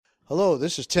Hello,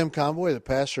 this is Tim Convoy, the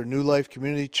pastor of New Life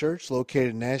Community Church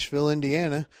located in Nashville,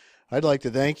 Indiana. I'd like to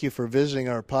thank you for visiting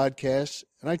our podcast,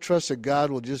 and I trust that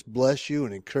God will just bless you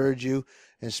and encourage you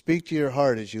and speak to your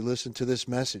heart as you listen to this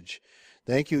message.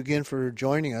 Thank you again for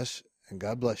joining us, and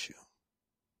God bless you.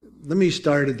 Let me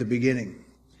start at the beginning.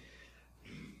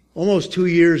 Almost 2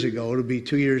 years ago, it'll be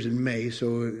 2 years in May,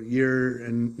 so a year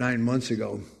and 9 months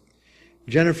ago,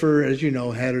 Jennifer, as you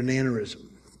know, had an aneurysm.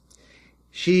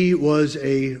 She was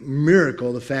a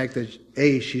miracle, the fact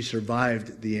that, she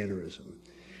survived the aneurysm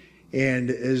and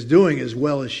is doing as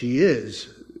well as she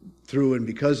is through and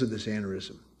because of this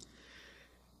aneurysm.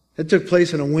 That took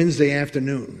place on a Wednesday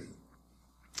afternoon.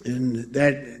 And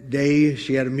that day,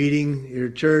 she had a meeting here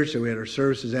at church, and we had our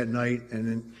services that night,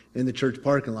 and in the church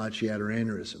parking lot, she had her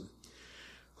aneurysm.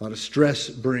 A lot of stress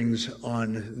brings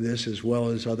on this as well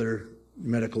as other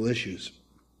medical issues.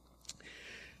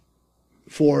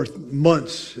 For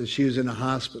months, she was in the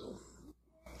hospital.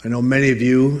 I know many of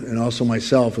you, and also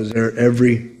myself, was there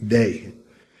every day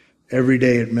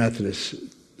at Methodist,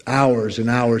 hours and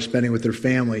hours spending with her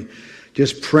family,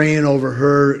 just praying over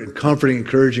her and comforting,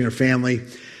 encouraging her family,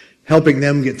 helping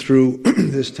them get through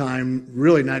this time,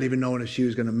 really not even knowing if she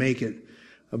was going to make it.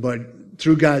 But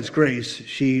through God's grace,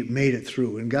 she made it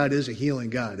through. And God is a healing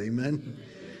God, amen?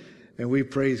 And we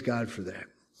praise God for that.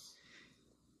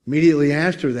 Immediately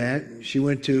after that, she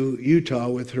went to Utah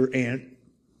with her aunt,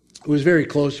 who was very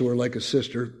close to her, like a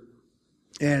sister.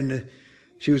 And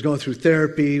she was going through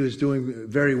therapy, was doing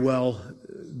very well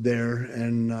there,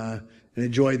 and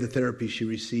enjoyed the therapy she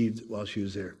received while she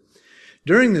was there.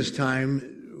 During this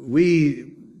time,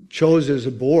 we chose as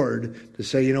a board to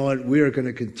say, you know what, we are going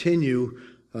to continue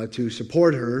to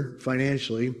support her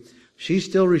financially. She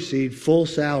still received full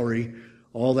salary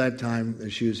all that time that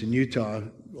she was in Utah,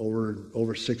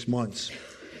 over 6 months.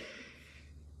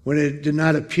 When it did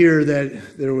not appear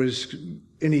that there was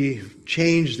any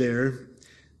change there,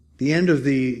 the end of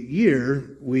the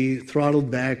year, we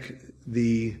throttled back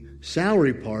the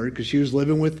salary part because she was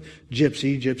living with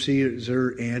Gypsy. Gypsy is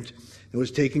her aunt and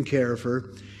was taking care of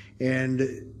her.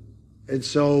 And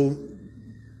so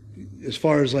as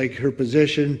far as like her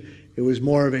position, it was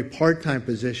more of a part-time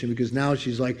position because now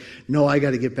she's like, no, I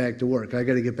got to get back to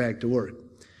work.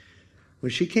 When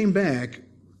she came back,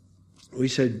 we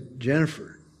said,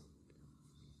 Jennifer,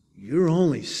 you're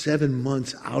only 7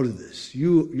 months out of this.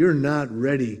 You're not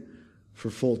ready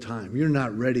for full time. You're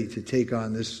not ready to take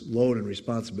on this load and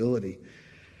responsibility.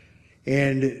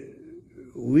 And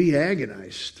we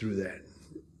agonized through that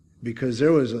because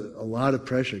there was a lot of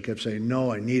pressure. It kept saying,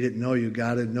 no, I need it. No, you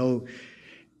got it. No.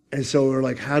 And so we're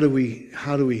like, how do we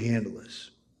handle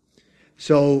this?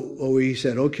 So we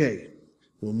said, okay,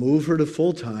 we'll move her to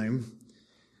full time.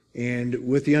 And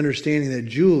with the understanding that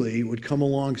Julie would come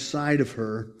alongside of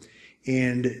her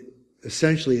and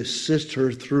essentially assist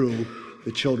her through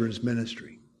the children's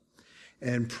ministry.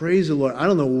 And praise the Lord, I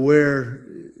don't know where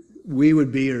we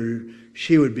would be or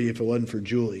she would be if it wasn't for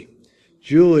Julie.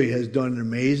 Julie has done an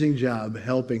amazing job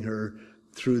helping her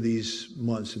through these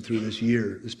months and through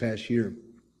this past year.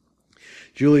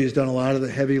 Julie has done a lot of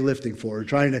the heavy lifting for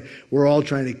her. We're all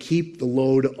trying to keep the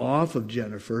load off of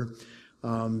Jennifer,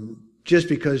 just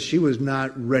because she was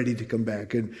not ready to come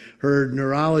back. And her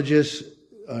neurologist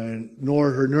nor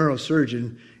her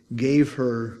neurosurgeon gave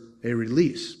her a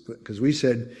release because we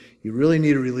said, you really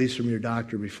need a release from your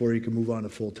doctor before you can move on to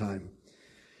full time.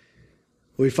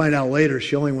 We find out later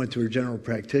she only went to her general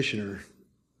practitioner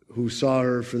who saw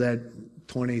her for that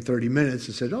 20, 30 minutes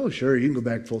and said, oh, sure, you can go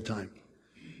back full time.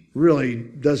 Really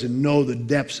doesn't know the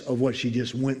depths of what she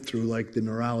just went through like the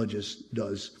neurologist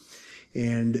does.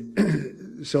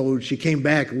 And so she came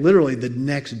back literally the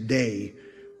next day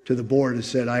to the board and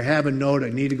said, I have a note,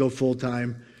 I need to go full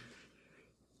time.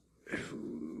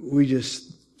 We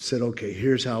just said, okay,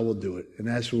 here's how we'll do it. And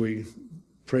that's where we,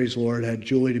 praise the Lord, had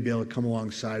Julie to be able to come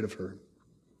alongside of her.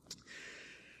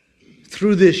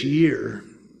 Through this year,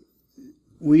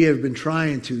 we have been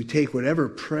trying to take whatever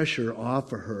pressure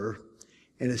off of her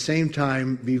and at the same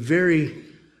time be very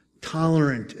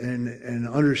tolerant and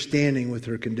understanding with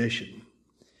her condition.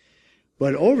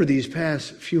 But over these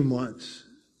past few months,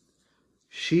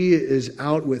 she is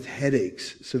out with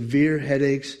headaches, severe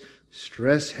headaches,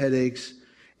 stress headaches,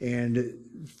 and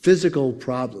physical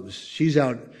problems. She's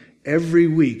out every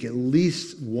week, at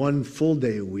least one full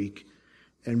day a week,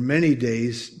 and many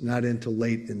days not until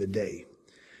late in the day.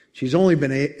 She's only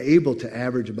been able to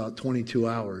average about 22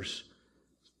 hours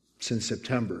since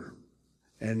September.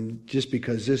 And just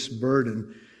because this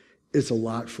burden is a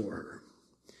lot for her.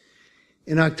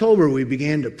 In October, we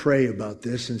began to pray about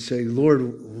this and say,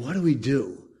 Lord, what do we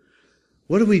do?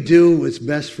 What do we do what's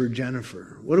best for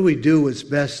Jennifer? What do we do what's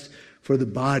best for the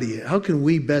body? How can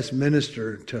we best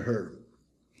minister to her?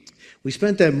 We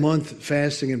spent that month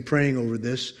fasting and praying over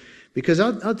this because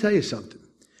I'll tell you something.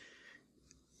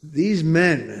 These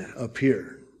men up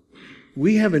here,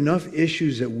 we have enough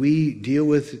issues that we deal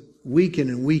with week in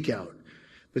and week out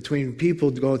between people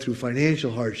going through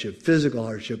financial hardship, physical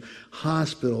hardship,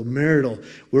 hospital, marital.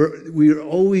 We're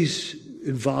always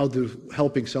involved with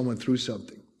helping someone through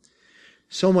something.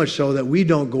 So much so that we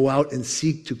don't go out and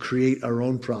seek to create our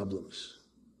own problems.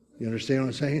 You understand what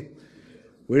I'm saying?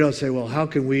 We don't say, well, how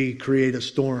can we create a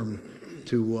storm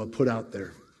to put out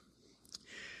there?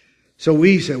 So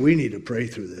we said, we need to pray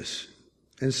through this.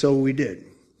 And so we did.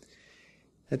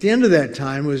 At the end of that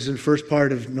time, it was in the first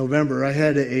part of November, I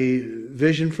had a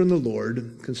vision from the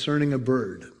Lord concerning a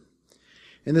bird.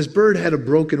 And this bird had a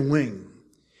broken wing.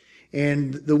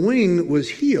 And the wing was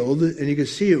healed, and you could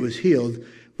see it was healed.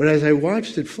 But as I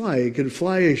watched it fly, it could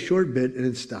fly a short bit and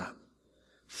then stop.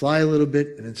 Fly a little bit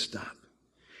and then stop.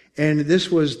 And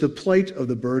this was the plight of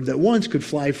the bird that once could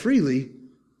fly freely,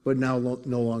 but now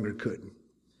no longer could.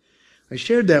 I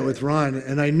shared that with Ron,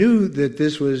 and I knew that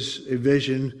this was a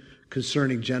vision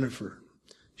concerning Jennifer.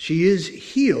 She is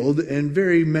healed in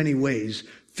very many ways,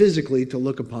 physically to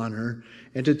look upon her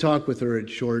and to talk with her at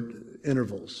short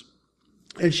intervals.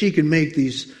 And she can make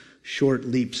these short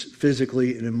leaps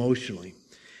physically and emotionally.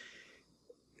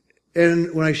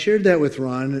 And when I shared that with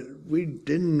Ron, we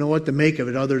didn't know what to make of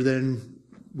it other than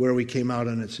where we came out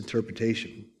on its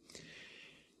interpretation.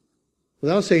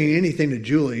 Without saying anything to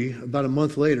Julie, about a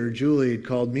month later, Julie had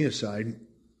called me aside,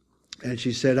 and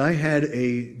she said, I had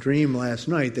a dream last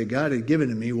night that God had given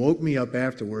to me, woke me up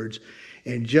afterwards,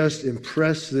 and just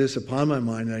impressed this upon my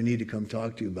mind, and I need to come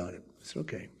talk to you about it. I said,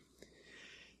 okay.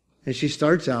 And she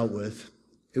starts out with,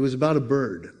 it was about a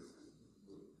bird,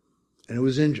 and it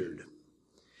was injured.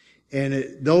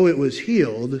 And though it was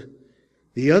healed,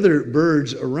 the other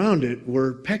birds around it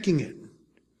were pecking it,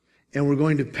 and were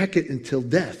going to peck it until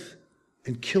death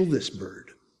and kill this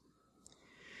bird.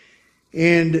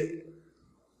 And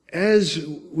as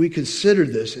we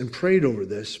considered this and prayed over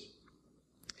this,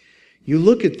 you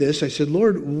look at this, I said,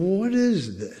 Lord, what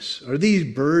is this? Are these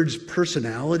birds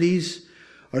personalities?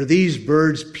 Are these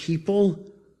birds people?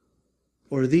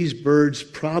 Or are these birds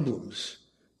problems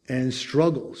and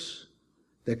struggles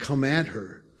that come at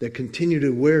her, that continue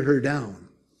to wear her down?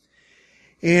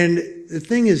 And the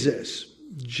thing is this,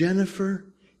 Jennifer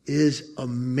is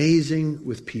amazing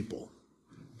with people.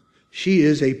 She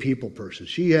is a people person.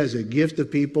 She has a gift of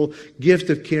people,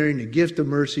 gift of caring, a gift of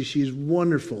mercy. She's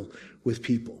wonderful with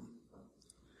people.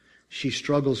 She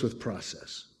struggles with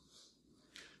process.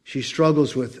 She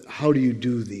struggles with how do you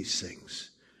do these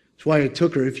things. That's why it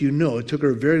took her, if you know, it took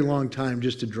her a very long time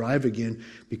just to drive again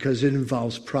because it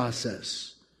involves process.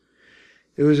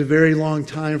 It was a very long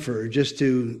time for her just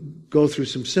to go through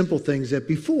some simple things that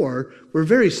before were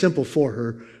very simple for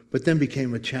her, but then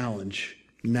became a challenge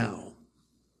now.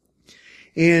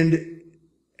 And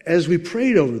as we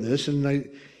prayed over this, and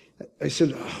I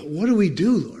said, what do we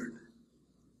do, Lord?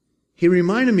 He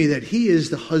reminded me that he is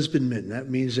the husbandman. That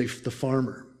means the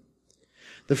farmer.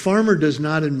 The farmer does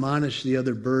not admonish the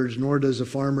other birds, nor does the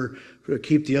farmer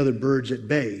keep the other birds at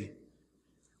bay.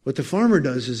 What the farmer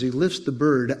does is he lifts the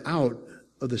bird out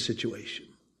of the situation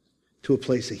to a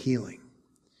place of healing.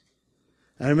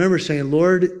 And I remember saying,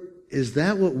 Lord, is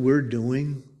that what we're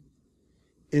doing?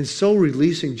 In so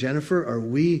releasing Jennifer, are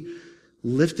we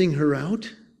lifting her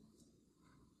out?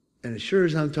 And as sure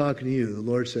as I'm talking to you, the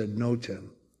Lord said, no,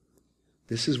 Tim,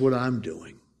 this is what I'm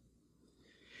doing.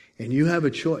 And you have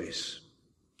a choice.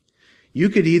 You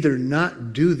could either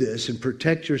not do this and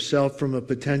protect yourself from a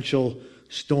potential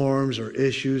storms or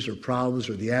issues or problems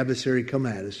or the adversary come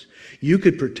at us. You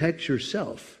could protect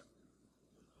yourself.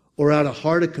 Or out of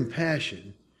heart of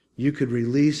compassion, you could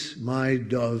release my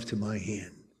dove to my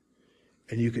hand.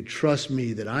 And you could trust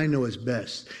me that I know what's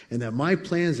best and that my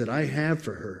plans that I have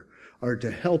for her are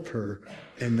to help her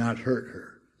and not hurt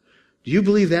her. Do you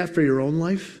believe that for your own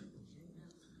life?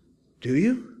 Do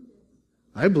you?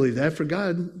 I believe that for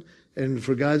God and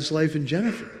for God's life in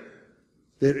Jennifer.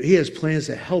 That he has plans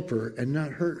to help her and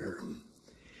not hurt her.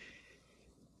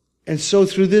 And so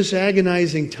through this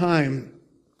agonizing time,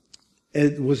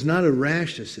 it was not a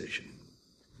rash decision.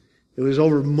 It was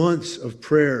over months of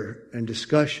prayer and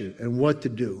discussion and what to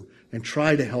do and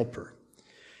try to help her.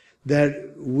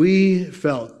 That we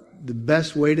felt the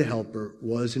best way to help her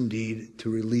was indeed to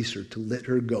release her, to let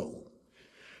her go.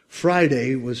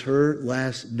 Friday was her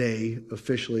last day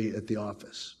officially at the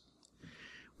office.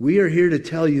 We are here to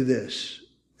tell you this,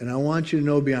 and I want you to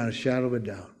know beyond a shadow of a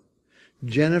doubt,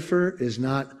 Jennifer is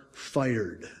not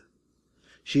fired.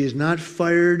 She is not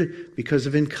fired because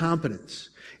of incompetence.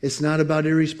 It's not about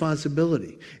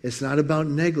irresponsibility. It's not about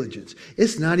negligence.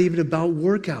 It's not even about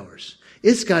work hours.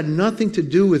 It's got nothing to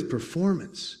do with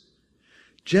performance.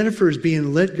 Jennifer is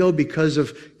being let go because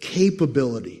of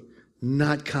capability,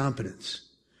 not competence.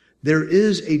 There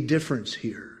is a difference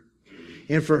here.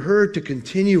 And for her to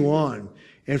continue on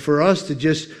and for us to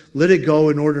just let it go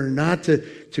in order not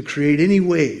to create any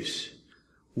waves,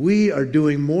 we are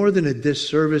doing more than a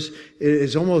disservice. It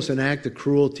is almost an act of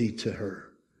cruelty to her.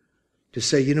 To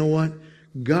say, you know what?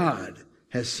 God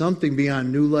has something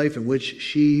beyond New Life in which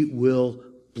she will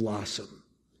blossom.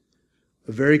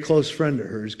 A very close friend of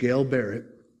hers, Gail Barrett,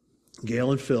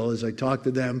 Gail and Phil, as I talked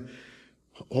to them,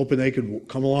 hoping they could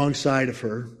come alongside of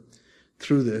her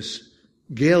through this,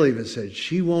 Gail even said,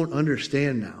 she won't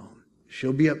understand now.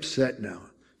 She'll be upset now.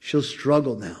 She'll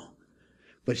struggle now.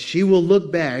 But she will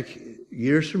look back,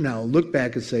 years from now, look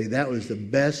back and say, that was the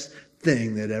best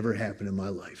thing that ever happened in my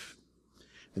life.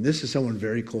 And this is someone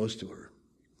very close to her.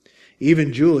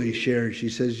 Even Julie shared, she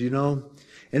says, you know,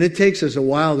 and it takes us a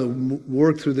while to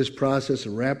work through this process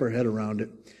and wrap our head around it.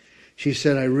 She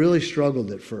said, I really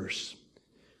struggled at first.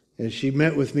 And she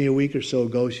met with me a week or so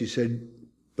ago. She said,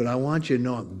 but I want you to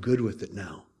know I'm good with it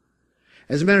now.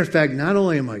 As a matter of fact, not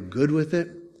only am I good with it,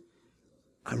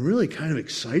 I'm really kind of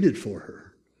excited for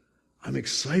her. I'm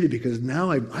excited because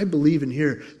now I believe in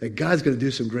here that God's going to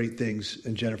do some great things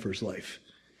in Jennifer's life.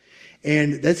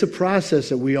 And that's a process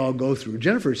that we all go through.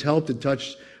 Jennifer's helped and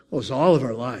touched almost all of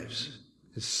our lives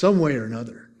in some way or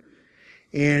another.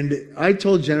 And I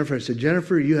told Jennifer, I said,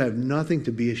 Jennifer, you have nothing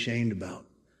to be ashamed about.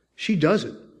 She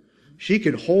doesn't. She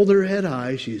can hold her head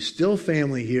high. She's still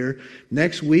family here.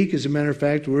 Next week, as a matter of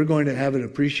fact, we're going to have an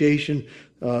appreciation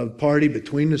party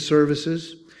between the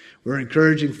services. We're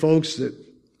encouraging folks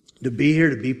to be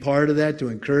here, to be part of that, to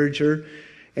encourage her.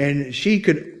 And she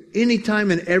could,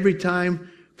 anytime and every time,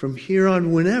 from here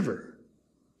on, whenever,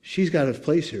 she's got a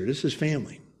place here. This is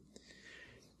family.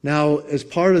 Now, as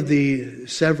part of the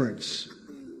severance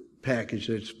package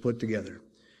that's put together,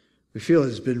 we feel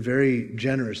it's been very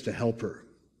generous to help her.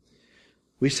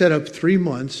 We set up 3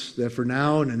 months that for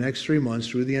now and the next 3 months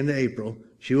through the end of April,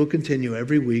 she will continue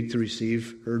every week to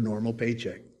receive her normal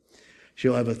paycheck.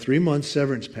 She'll have a 3-month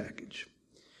severance package.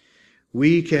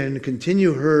 We can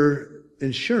continue her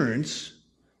insurance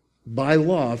by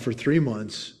law for 3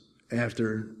 months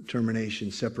after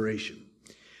termination, separation.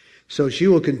 So she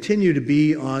will continue to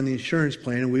be on the insurance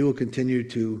plan, and we will continue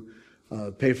to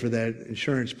pay for that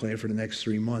insurance plan for the next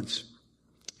 3 months.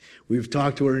 We've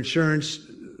talked to her insurance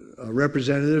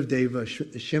representative, Dave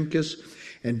Shimkus,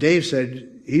 and Dave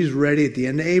said he's ready at the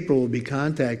end of April, will be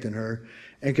contacting her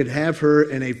and could have her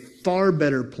in a far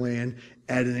better plan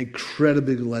at an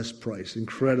incredibly less price,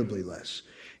 incredibly less.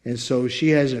 And so she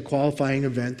has a qualifying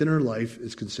event in her life,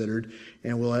 is considered,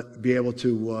 and will be able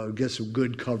to get some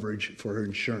good coverage for her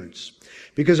insurance.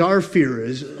 Because our fear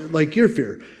is, like your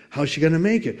fear, how's she going to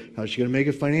make it? How's she going to make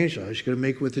it financial? How's she going to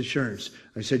make it with insurance?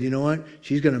 I said, you know what?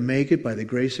 She's going to make it by the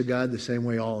grace of God the same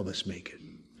way all of us make it.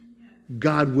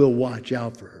 God will watch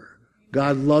out for her.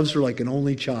 God loves her like an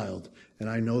only child, and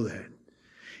I know that.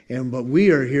 But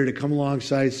we are here to come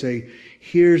alongside and say,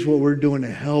 here's what we're doing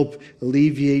to help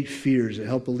alleviate fears, to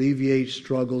help alleviate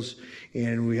struggles.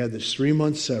 And we have this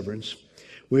 3-month severance.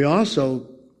 We also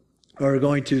are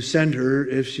going to send her,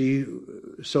 if she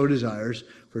so desires,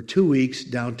 for 2 weeks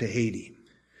down to Haiti.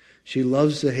 She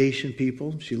loves the Haitian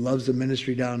people. She loves the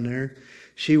ministry down there.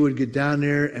 She would get down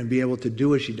there and be able to do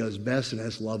what she does best, and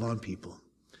that's love on people.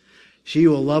 She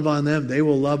will love on them. They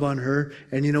will love on her.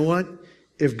 And you know what?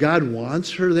 If God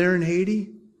wants her there in Haiti,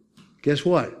 guess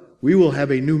what? We will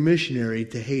have a new missionary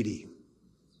to Haiti.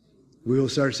 We will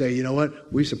start saying, you know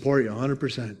what? We support you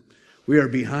 100%. We are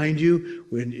behind you.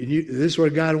 When this is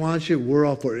where God wants you, we're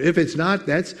all for it. If it's not,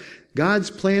 that's God's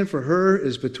plan for her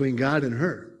is between God and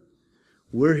her.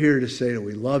 We're here to say that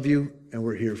we love you and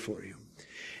we're here for you.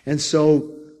 And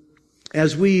so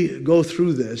as we go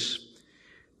through this,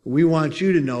 we want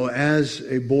you to know as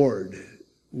a board,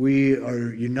 we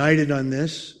are united on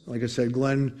this. Like I said,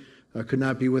 Glenn could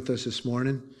not be with us this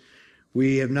morning.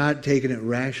 We have not taken it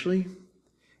rashly.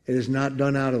 It is not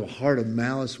done out of a heart of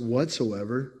malice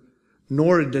whatsoever,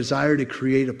 nor a desire to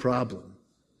create a problem.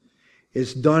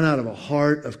 It's done out of a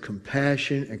heart of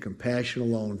compassion and compassion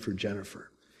alone for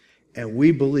Jennifer. And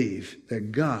we believe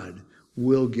that God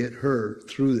will get her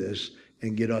through this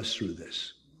and get us through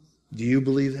this. Do you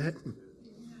believe that?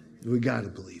 We got to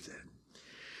believe that.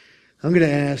 I'm going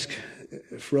to ask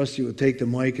for us to take the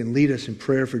mic and lead us in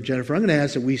prayer for Jennifer. I'm going to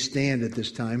ask that we stand at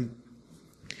this time.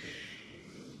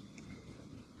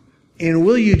 And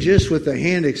will you just, with a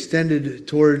hand extended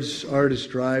towards Artist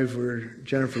Drive where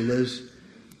Jennifer lives,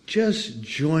 just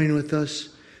join with us?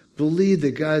 Believe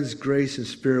that God's grace and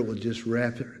Spirit will just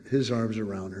wrap His arms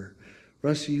around her.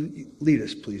 Rusty, you lead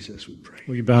us, please, as we pray.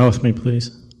 Will you bow with me, please?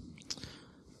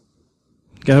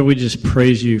 God, we just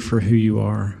praise you for who you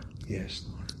are. Yes,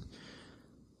 Lord.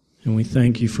 And we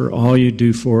thank you for all you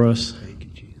do for us. Thank you,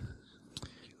 Jesus.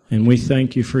 And we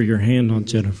thank you for your hand on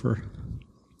Jennifer.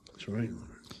 That's right, Lord.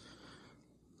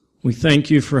 We thank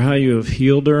you for how you have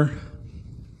healed her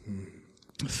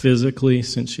physically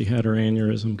since she had her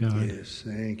aneurysm, God. Yes,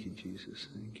 thank you, Jesus.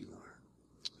 Thank you, Lord.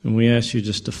 And we ask you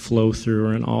just to flow through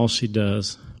her in all she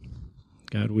does.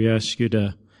 God, we ask you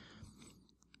to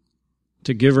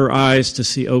give her eyes to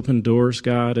see open doors,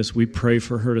 God, as we pray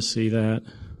for her to see that.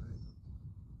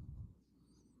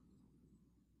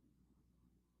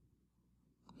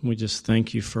 We just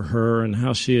thank you for her and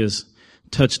how she has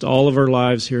touched all of our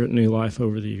lives here at New Life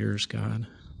over the years, God.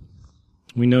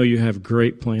 We know you have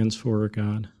great plans for her,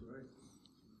 God.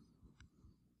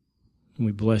 And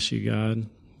we bless you, God. In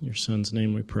your Son's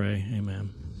name we pray.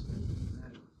 Amen.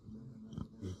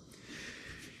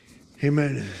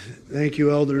 Amen. Thank you,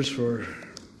 elders, for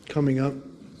coming up.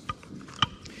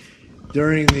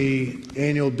 During the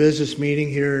annual business meeting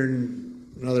here in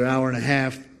another hour and a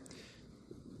half,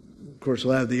 of course,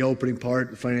 we'll have the opening part,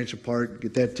 the financial part,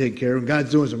 get that taken care of. God's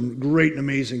doing some great and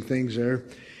amazing things there.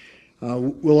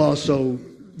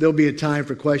 There'll be a time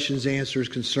for questions, answers,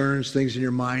 concerns, things in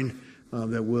your mind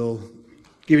that we'll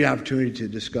give you the opportunity to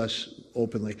discuss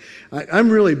openly. I'm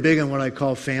really big on what I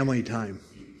call family time.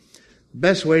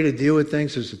 Best way to deal with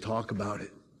things is to talk about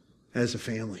it as a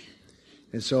family.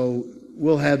 And so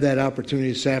we'll have that opportunity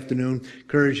this afternoon.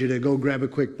 Encourage you to go grab a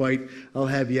quick bite. I'll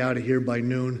have you out of here by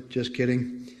noon. Just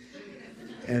kidding.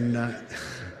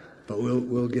 But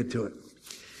we'll get to it.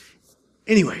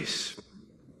 Anyways,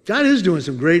 God is doing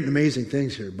some great and amazing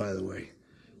things here, by the way.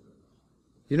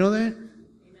 You know that? Amen.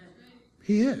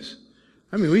 He is.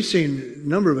 I mean, we've seen a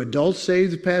number of adults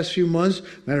saved the past few months.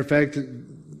 Matter of fact,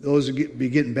 those will be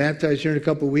getting baptized here in a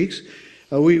couple of weeks.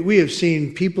 We have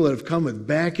seen people that have come with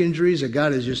back injuries that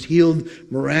God has just healed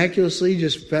miraculously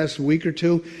just the past week or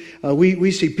two.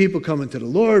 We see people coming to the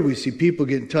Lord. We see people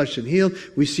getting touched and healed.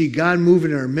 We see God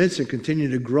moving in our midst and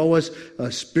continue to grow us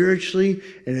spiritually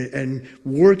and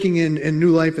working in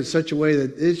New Life in such a way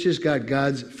that it's just got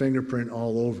God's fingerprint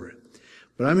all over it.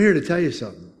 But I'm here to tell you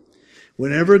something.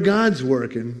 Whenever God's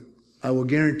working, I will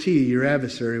guarantee your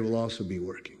adversary will also be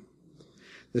working.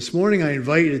 This morning I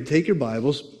invite you to take your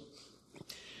Bibles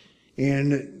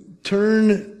and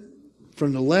turn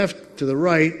from the left to the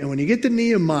right. And when you get to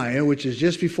Nehemiah, which is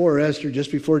just before Esther,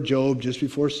 just before Job, just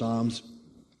before Psalms,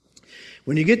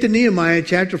 when you get to Nehemiah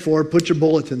chapter 4, put your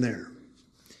bulletin there.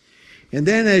 And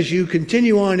then as you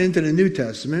continue on into the New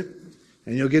Testament,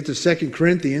 and you'll get to 2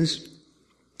 Corinthians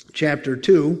chapter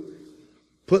 2,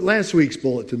 put last week's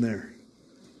bulletin there,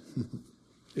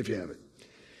 if you have it.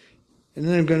 And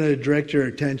then I'm going to direct your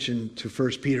attention to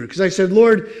 1 Peter. Because I said,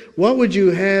 Lord, what would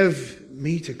you have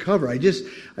me to cover? I just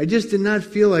did not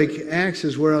feel like Acts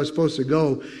is where I was supposed to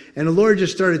go. And the Lord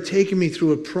just started taking me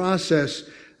through a process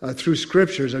through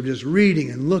scriptures of just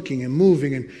reading and looking and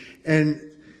moving. And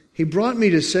He brought me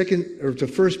to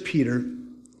 1 Peter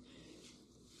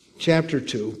chapter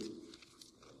 2.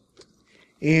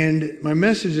 And my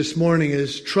message this morning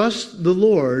is, trust the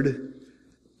Lord,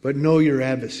 but know your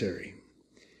adversary.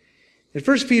 In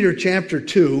 1 Peter chapter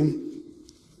 2,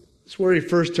 that's where he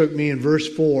first took me in verse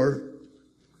 4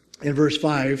 and verse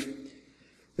 5.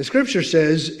 The scripture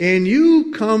says, and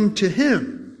you come to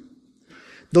him,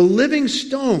 the living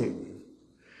stone,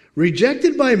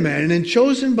 rejected by men and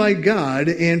chosen by God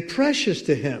and precious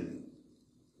to him.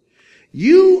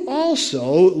 You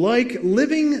also, like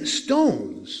living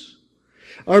stones,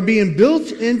 are being built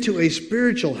into a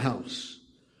spiritual house,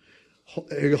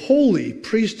 a holy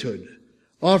priesthood,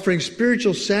 offering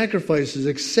spiritual sacrifices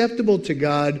acceptable to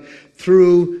God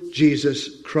through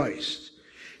Jesus Christ.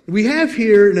 We have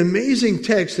here an amazing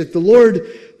text that the Lord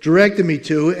directed me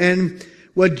to, and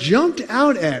what jumped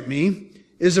out at me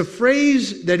is a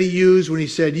phrase that he used when he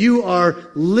said, you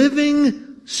are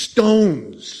living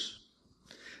stones.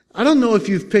 I don't know if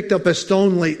you've picked up a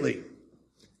stone lately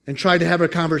and tried to have a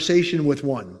conversation with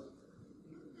one.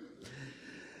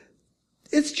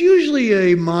 It's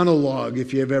usually a monologue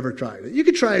if you have ever tried it. You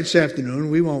could try it this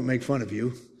afternoon. We won't make fun of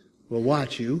you. We'll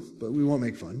watch you, but we won't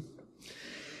make fun.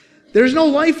 There's no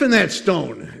life in that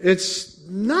stone. It's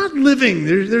not living.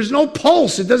 There's no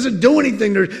pulse. It doesn't do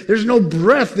anything. There's no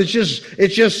breath. It's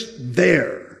just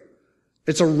there.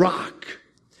 It's a rock.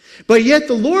 But yet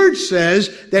the Lord says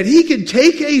that He can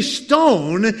take a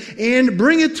stone and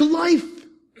bring it to life.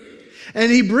 And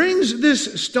He brings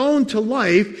this stone to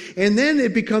life, and then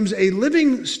it becomes a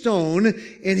living stone,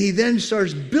 and He then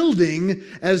starts building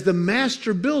as the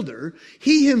master builder,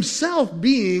 He Himself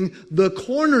being the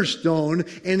cornerstone,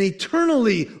 an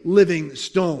eternally living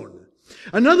stone.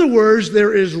 In other words,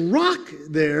 there is rock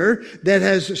there that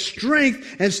has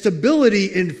strength and stability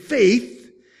in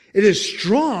faith. It is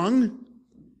strong,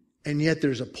 and yet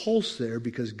there's a pulse there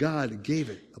because God gave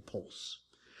it a pulse.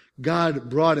 God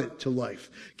brought it to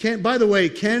life. By the way,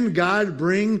 can God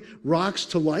bring rocks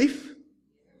to life?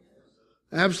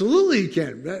 Absolutely He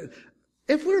can.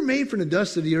 If we're made from the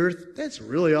dust of the earth, that's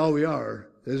really all we are,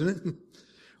 isn't it?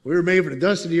 We were made from the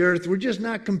dust of the earth. We're just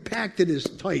not compacted as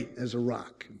tight as a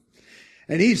rock.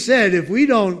 And He said, if we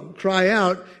don't cry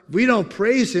out, if we don't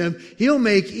praise Him, He'll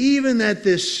make even that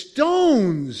the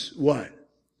stones, what?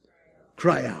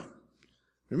 Cry out.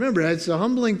 Remember, that's a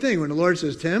humbling thing when the Lord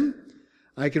says, Tim,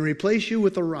 I can replace you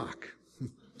with a rock.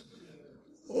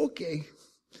 Okay.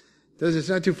 It's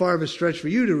not too far of a stretch for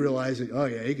you to realize that, oh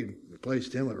yeah, you can replace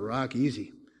Tim with a rock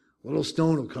easy. A little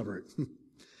stone will cover it.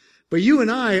 But you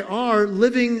and I are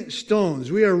living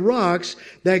stones. We are rocks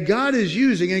that God is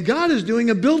using, and God is doing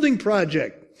a building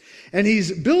project. And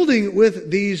He's building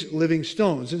with these living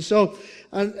stones. And so,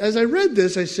 as I read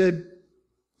this, I said,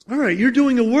 all right, you're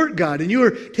doing a work, God, and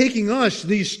you're taking us,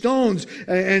 these stones,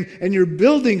 and you're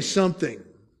building something.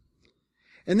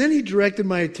 And then He directed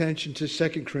my attention to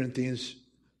 2 Corinthians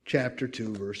chapter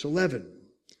 2, verse 11.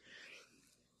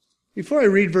 Before I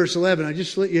read verse 11, I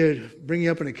just bring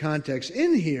you up in a context.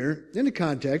 In the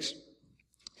context,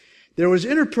 there was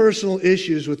interpersonal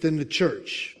issues within the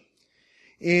church.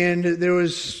 And there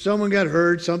was, someone got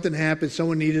hurt, something happened,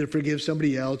 someone needed to forgive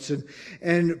somebody else.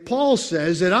 And Paul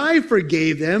says that I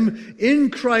forgave them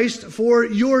in Christ for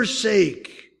your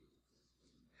sake.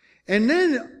 And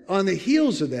then on the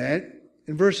heels of that,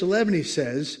 in verse 11 he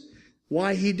says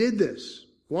why he did this,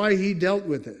 why he dealt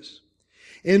with this.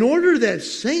 In order that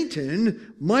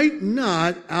Satan might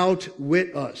not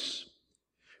outwit us,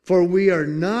 for we are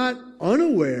not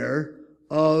unaware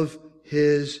of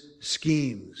his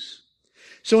schemes.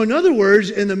 So in other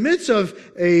words, in the midst of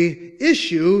a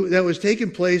issue that was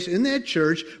taking place in that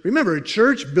church, remember, a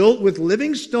church built with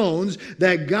living stones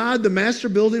that God, the master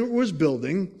builder, was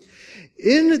building.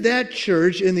 In that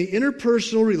church, in the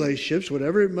interpersonal relationships,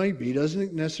 whatever it might be,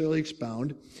 doesn't necessarily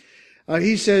expound,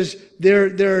 he says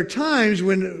there are times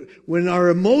when our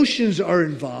emotions are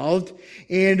involved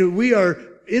and we are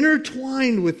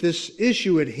intertwined with this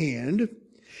issue at hand.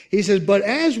 He says, but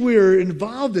as we are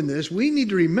involved in this, we need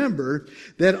to remember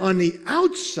that on the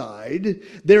outside,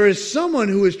 there is someone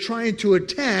who is trying to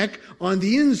attack on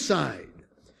the inside.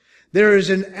 There is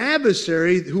an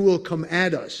adversary who will come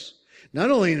at us,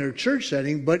 not only in our church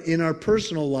setting, but in our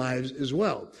personal lives as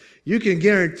well. You can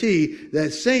guarantee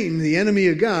that Satan, the enemy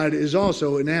of God, is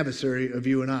also an adversary of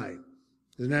you and I.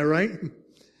 Isn't that right?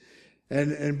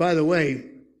 And by the way,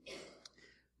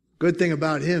 good thing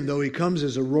about him, though he comes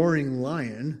as a roaring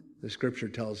lion, the scripture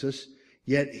tells us,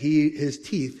 yet his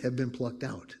teeth have been plucked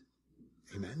out.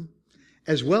 Amen.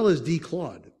 As well as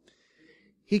declawed.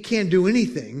 He can't do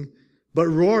anything but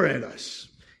roar at us.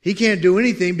 He can't do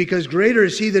anything because greater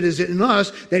is he that is in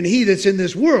us than he that's in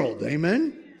this world.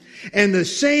 Amen. And the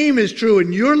same is true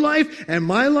in your life and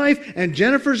my life and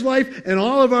Jennifer's life and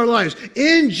all of our lives.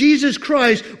 In Jesus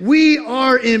Christ, we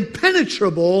are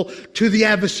impenetrable to the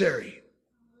adversary.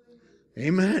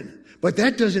 Amen. But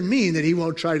that doesn't mean that he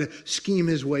won't try to scheme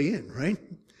his way in, right?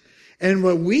 And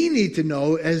what we need to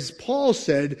know, as Paul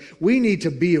said, we need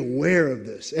to be aware of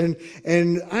this.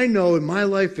 And I know in my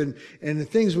life and the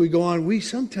things we go on, we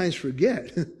sometimes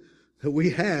forget that we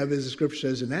have, as the scripture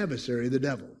says, an adversary, the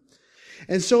devil.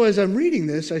 And so as I'm reading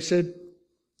this, I said,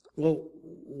 well,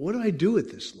 what do I do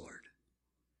with this, Lord?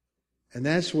 And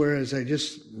that's where I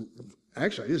just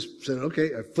said,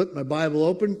 okay, I flipped my Bible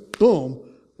open, boom,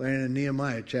 landed in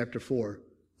Nehemiah chapter 4.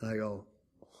 And I go,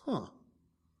 huh.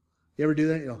 You ever do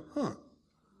that? You go,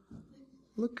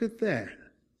 look at that.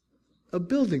 A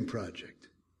building project.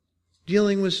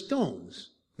 Dealing with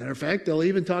stones. Matter of fact, they'll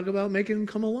even talk about making them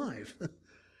come alive.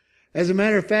 As a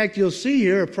matter of fact, you'll see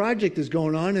here a project is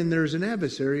going on and there's an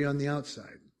adversary on the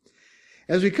outside.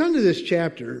 As we come to this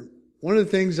chapter, one of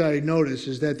the things I notice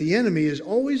is that the enemy is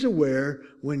always aware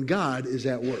when God is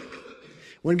at work.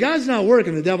 When God's not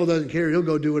working, the devil doesn't care. He'll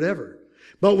go do whatever.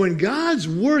 But when God's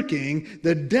working,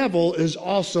 the devil is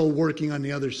also working on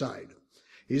the other side.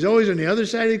 He's always on the other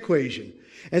side of the equation.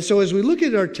 And so as we look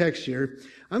at our text here,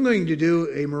 I'm going to do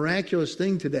a miraculous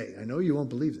thing today. I know you won't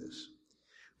believe this.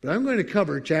 But I'm going to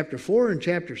cover chapter 4 and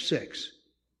chapter 6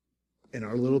 in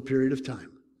our little period of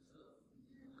time.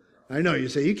 I know, you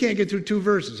say, you can't get through 2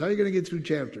 verses. How are you going to get through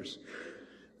chapters?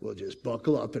 We'll just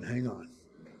buckle up and hang on.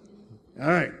 All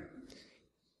right.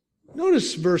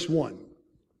 Notice verse 1.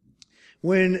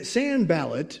 When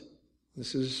Sanballat,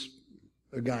 this is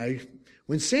a guy,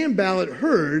 when Sanballat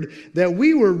heard that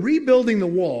we were rebuilding the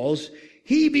walls,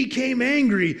 he became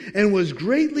angry and was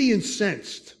greatly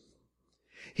incensed.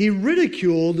 He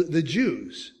ridiculed the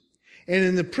Jews, and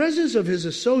in the presence of his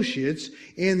associates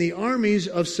and the armies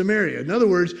of Samaria. In other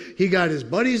words, he got his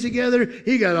buddies together,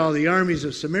 he got all the armies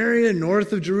of Samaria,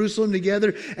 north of Jerusalem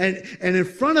together, and in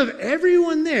front of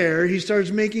everyone there, he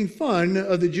starts making fun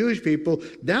of the Jewish people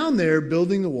down there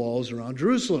building the walls around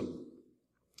Jerusalem.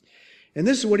 And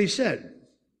this is what he said.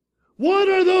 What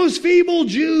are those feeble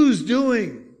Jews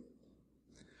doing?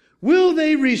 Will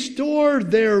they restore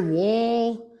their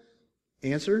wall?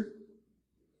 Answer,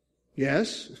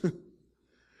 yes.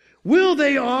 Will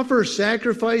they offer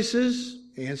sacrifices?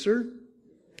 Answer,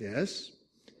 yes.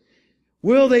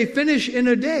 Will they finish in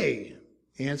a day?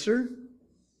 Answer,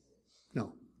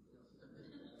 no.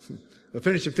 They'll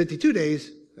finish in 52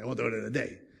 days. They won't do it in a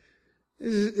day.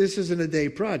 This isn't a day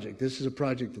project. This is a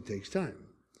project that takes time.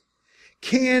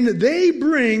 Can they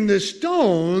bring the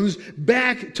stones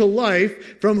back to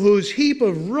life from whose heap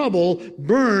of rubble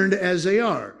burned as they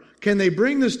are? Can they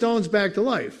bring the stones back to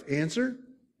life? Answer.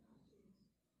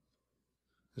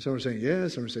 Some are saying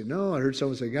yes, some are saying no. I heard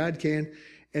someone say God can.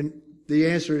 And the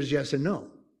answer is yes and no.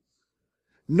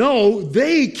 No,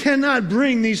 they cannot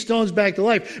bring these stones back to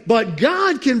life. But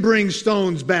God can bring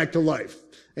stones back to life.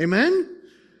 Amen?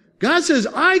 God says,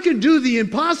 I can do the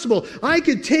impossible. I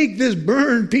can take this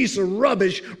burned piece of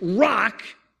rubbish, rock,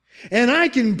 and I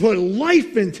can put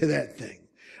life into that thing.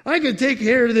 I can take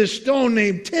care of this stone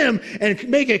named Tim and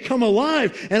make it come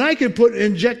alive, and I can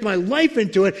inject my life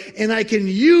into it, and I can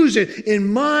use it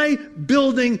in my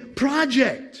building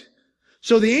project.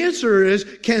 So the answer is,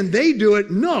 can they do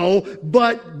it? No,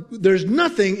 but there's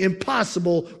nothing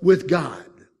impossible with God.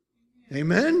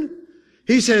 Amen?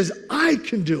 He says, I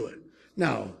can do it.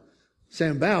 Now,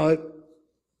 Sanballat,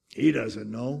 he doesn't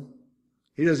know.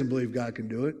 He doesn't believe God can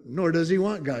do it, nor does he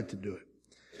want God to do it.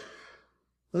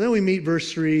 Well, then we meet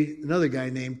verse 3, another guy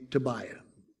named Tobiah.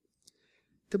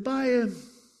 Tobiah,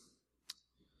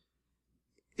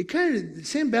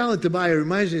 Sanballat Tobiah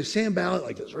reminds me of Sanballat,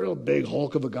 like this real big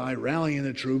hulk of a guy rallying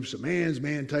the troops, a man's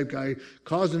man type guy,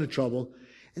 causing the trouble.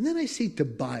 And then I see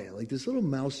Tobiah, like this little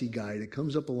mousy guy that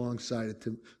comes up alongside of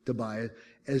Tobiah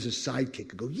as a sidekick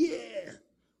and go, yeah.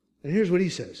 And here's what he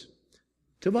says.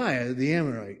 Tobiah, the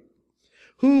Amorite,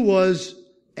 who was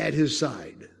at his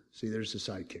side. See, there's the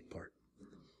sidekick part.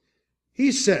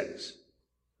 He says,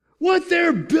 what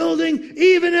they're building,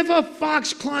 even if a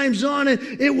fox climbs on it,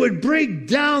 it would break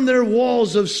down their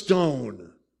walls of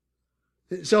stone.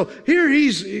 So here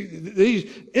he's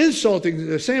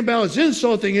insulting, Sanballat's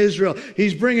insulting Israel.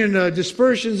 He's bringing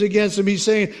dispersions against them. He's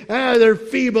saying, they're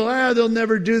feeble. They'll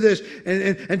never do this.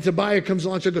 And Tobiah comes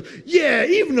along and goes, yeah,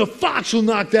 even a fox will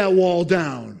knock that wall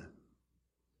down.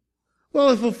 Well,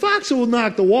 if a fox will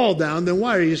knock the wall down, then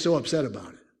why are you so upset about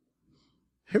it?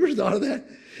 Ever thought of that?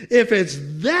 If it's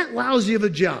that lousy of a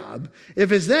job,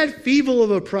 if it's that feeble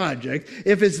of a project,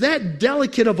 if it's that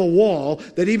delicate of a wall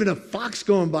that even a fox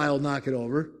going by will knock it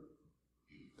over,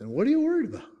 then what are you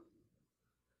worried about?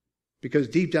 Because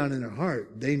deep down in their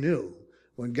heart, they knew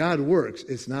when God works,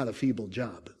 it's not a feeble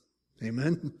job.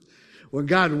 Amen? When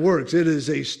God works, it is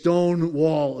a stone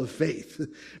wall of faith.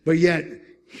 But yet,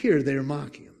 here they're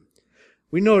mocking him.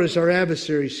 We notice our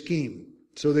adversary's scheme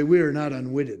so that we are not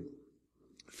unwitted.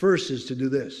 First is to do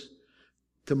this,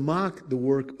 to mock the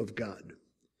work of God.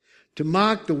 To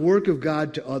mock the work of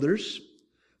God to others.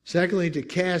 Secondly, to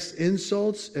cast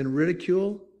insults and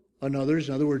ridicule on others.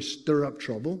 In other words, stir up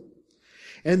trouble.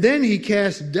 And then he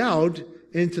casts doubt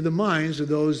into the minds of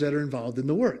those that are involved in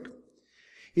the work.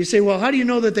 You say, well, how do you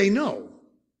know that they know?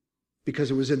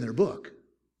 Because it was in their book.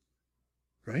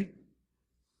 Right?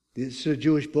 It's a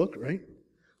Jewish book, right?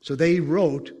 So they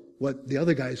wrote what the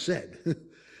other guy said.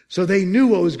 So they knew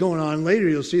what was going on. Later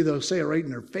you'll see they'll say it right in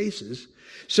their faces.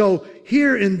 So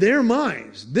here in their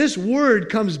minds, this word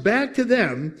comes back to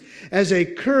them as a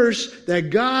curse that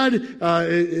God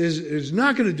is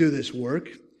not going to do this work.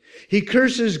 He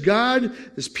curses God,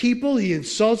 his people, he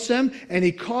insults them, and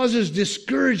he causes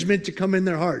discouragement to come in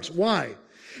their hearts. Why?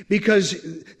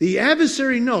 Because the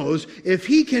adversary knows if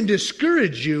he can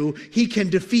discourage you, he can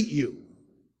defeat you.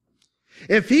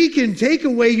 If he can take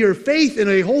away your faith in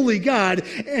a holy God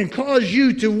and cause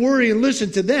you to worry and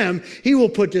listen to them, he will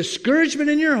put discouragement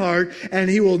in your heart, and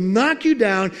he will knock you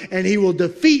down, and he will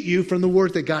defeat you from the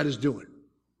work that God is doing.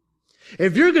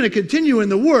 If you're going to continue in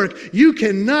the work, you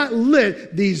cannot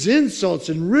let these insults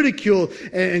and ridicule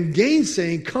and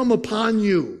gainsaying come upon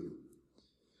you.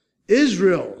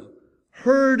 Israel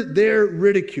heard their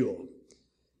ridicule.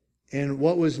 And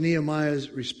what was Nehemiah's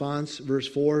response? Verse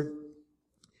 4.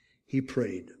 He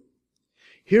prayed,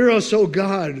 "Hear us, O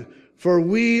God, for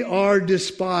we are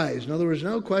despised." In other words,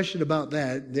 no question about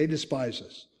that. They despise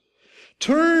us.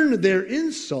 "Turn their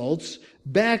insults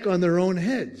back on their own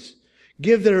heads.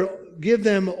 Give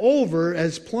them over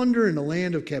as plunder in the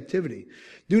land of captivity.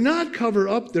 Do not cover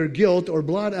up their guilt or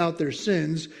blot out their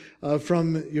sins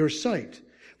from your sight.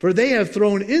 For they have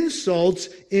thrown insults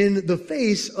in the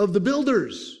face of the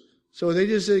builders." So they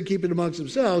just said keep it amongst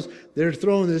themselves. They're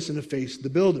throwing this in the face of the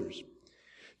builders.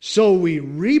 "So we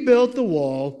rebuilt the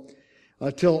wall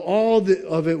till all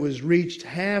of it was reached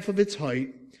half of its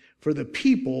height, for the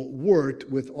people worked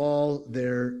with all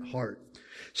their heart."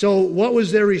 So what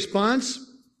was their response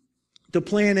to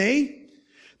plan A?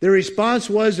 Their response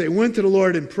was they went to the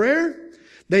Lord in prayer,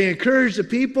 they encouraged the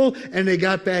people, and they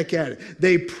got back at it.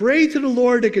 They prayed to the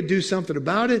Lord they could do something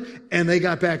about it, and they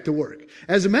got back to work.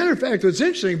 As a matter of fact, what's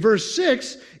interesting, verse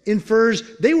 6 infers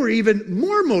they were even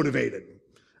more motivated.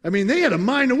 I mean, they had a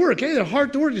mind to work. They had a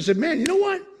heart to work. They said, man, you know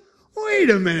what? Wait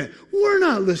a minute. We're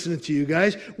not listening to you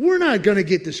guys. We're not going to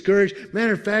get discouraged.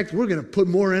 Matter of fact, we're going to put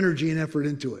more energy and effort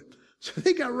into it. So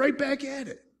they got right back at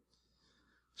it.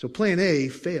 So plan A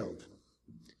failed.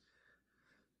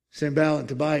 Sanballat and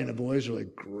Tobiah and the boys are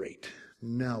like, great.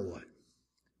 Now what?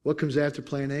 What comes after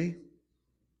plan A?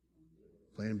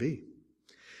 Plan B.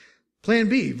 Plan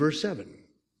B, verse 7.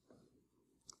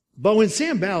 "But when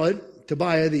Sanballat,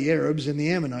 Tobiah, the Arabs, and the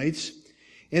Ammonites,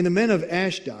 and the men of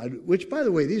Ashdod," which, by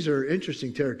the way, these are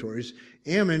interesting territories.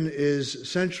 Ammon is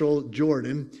central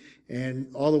Jordan and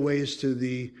all the ways to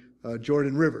the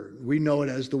Jordan River. We know it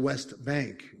as the West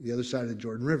Bank, the other side of the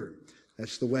Jordan River.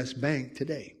 That's the West Bank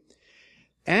today.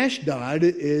 Ashdod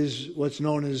is what's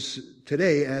known as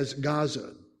today as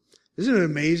Gaza. Isn't it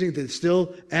amazing that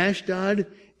still Ashdod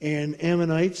and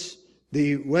Ammonites,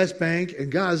 the West Bank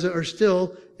and Gaza are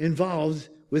still involved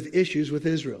with issues with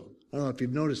Israel? I don't know if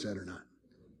you've noticed that or not.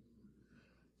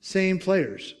 Same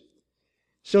players.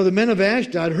 So the men of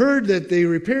Ashdod heard that the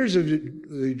repairs of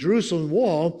the Jerusalem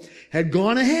wall had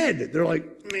gone ahead. They're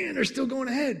like, man, they're still going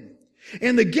ahead.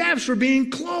 And the gaps were being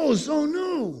closed. Oh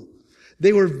no.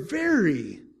 They were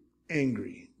very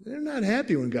angry. They're not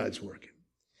happy when God's working.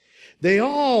 They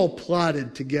all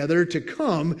plotted together to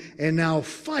come and now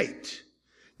fight.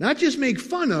 Not just make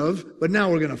fun of, but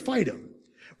now we're going to fight them.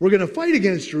 We're going to fight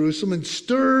against Jerusalem and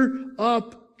stir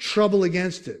up trouble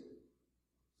against it.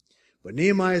 But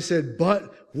Nehemiah said,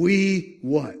 but we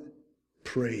what?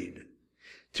 Prayed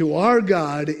to our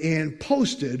God and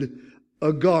posted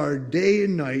a guard day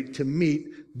and night to meet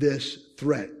this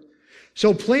threat.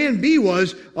 So plan B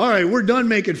was, all right, we're done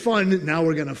making fun. Now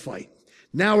we're going to fight.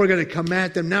 Now we're going to come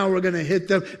at them. Now we're going to hit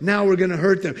them. Now we're going to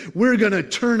hurt them. We're going to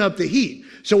turn up the heat.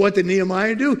 So what did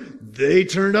Nehemiah do? They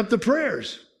turned up the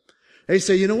prayers. They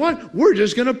say, you know what? We're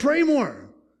just going to pray more.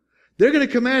 They're going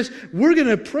to come at us. We're going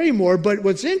to pray more. But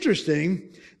what's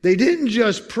interesting, they didn't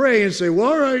just pray and say,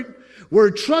 well, all right,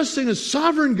 we're trusting a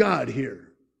sovereign God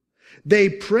here. They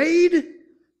prayed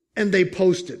and they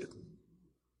posted,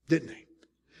 didn't they?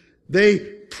 They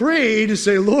prayed to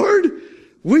say, Lord,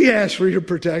 we ask for your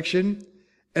protection.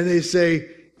 And they say,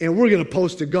 and we're going to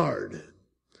post a guard.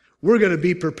 We're going to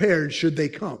be prepared should they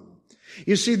come.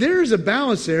 You see, there's a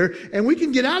balance there, and we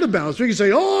can get out of balance. We can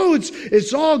say, oh,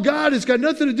 it's all God. It's got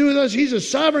nothing to do with us. He's a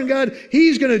sovereign God.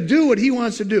 He's going to do what he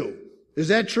wants to do. Is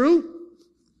that true?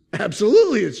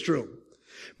 Absolutely, it's true.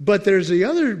 But there's the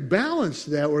other balance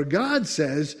to that where God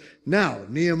says, now,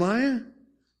 Nehemiah,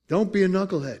 don't be a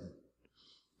knucklehead.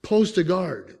 Post a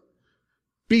guard.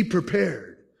 Be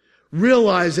prepared.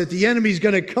 Realize that the enemy's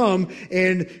going to come,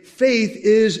 and faith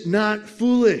is not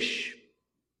foolish.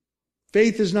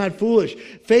 Faith is not foolish.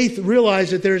 Faith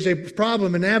realizes that there's a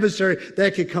problem, an adversary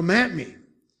that could come at me.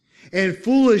 And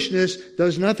foolishness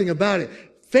does nothing about it.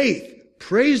 Faith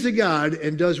prays to God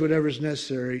and does whatever is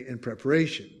necessary in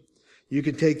preparation. You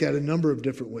can take that a number of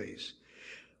different ways.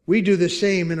 We do the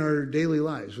same in our daily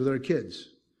lives with our kids.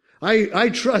 I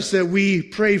trust that we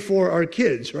pray for our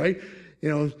kids, right? You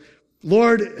know,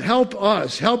 Lord, help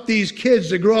us. Help these kids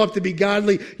to grow up to be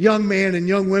godly young men and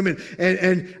young women.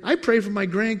 And I pray for my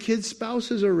grandkids'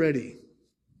 spouses already.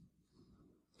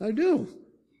 I do.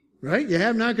 Right? You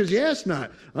have not because you ask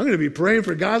not. I'm going to be praying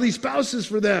for godly spouses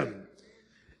for them.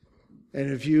 And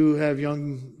if you have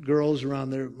young girls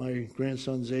around my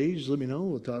grandson's age, let me know.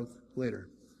 We'll talk later.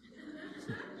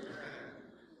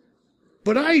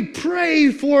 But I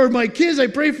pray for my kids. I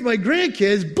pray for my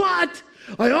grandkids. But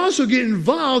I also get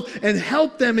involved and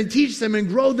help them and teach them and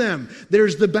grow them.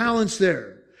 There's the balance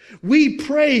there. We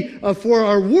pray for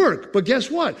our work. But guess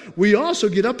what? We also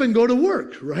get up and go to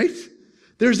work, right?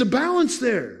 There's a balance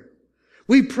there.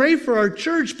 We pray for our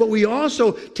church, but we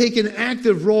also take an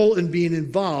active role in being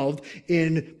involved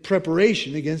in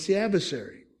preparation against the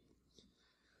adversary.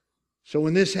 So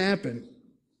when this happened,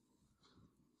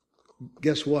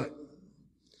 guess what?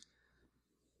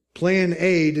 Plan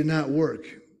A did not work.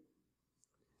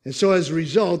 And so as a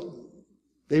result,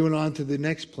 they went on to the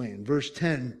next plan. Verse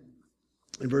 10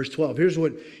 and verse 12. Here's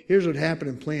what happened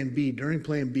in plan B. During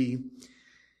plan B,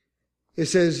 it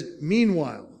says,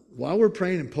 meanwhile, while we're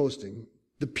praying and posting,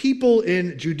 the people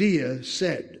in Judea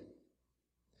said,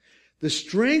 the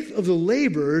strength of the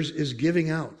laborers is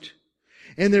giving out,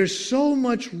 and there's so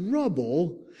much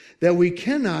rubble that we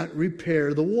cannot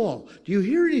repair the wall. Do you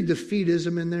hear any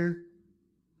defeatism in there?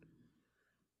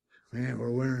 Man,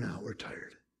 we're wearing out. We're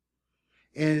tired.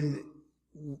 And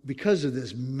because of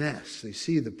this mess, they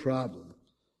see the problem.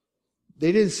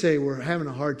 They didn't say, we're having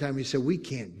a hard time. He said, we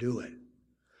can't do it.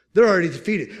 They're already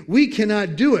defeated. We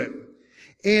cannot do it.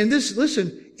 And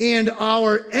and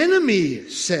our enemy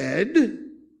said,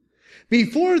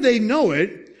 before they know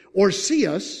it or see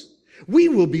us, we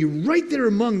will be right there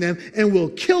among them and will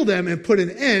kill them and put an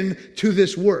end to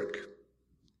this work.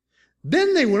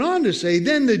 Then they went on to say,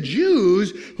 then the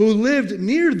Jews who lived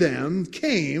near them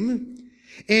came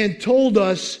and told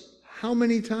us how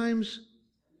many times?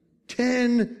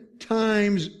 10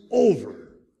 times over.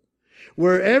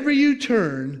 Wherever you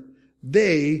turn,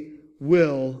 they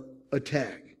will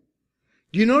attack.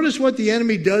 Do you notice what the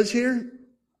enemy does here?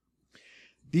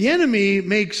 The enemy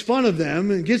makes fun of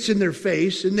them and gets in their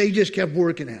face, and they just kept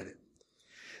working at it.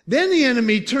 Then the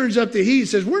enemy turns up the heat and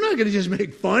says, we're not going to just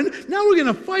make fun. Now we're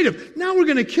going to fight them. Now we're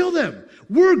going to kill them.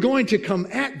 We're going to come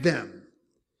at them.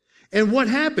 And what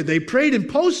happened? They prayed and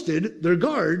posted their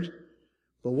guard.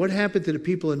 But what happened to the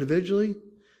people individually?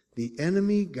 The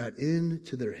enemy got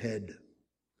into their head.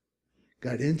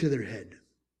 Got into their head.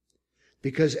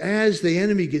 Because as the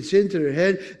enemy gets into their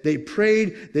head, they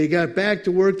prayed, they got back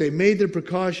to work, they made their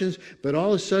precautions, but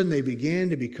all of a sudden they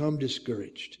began to become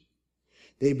discouraged.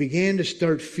 They began to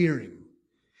start fearing.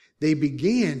 They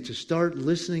began to start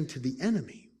listening to the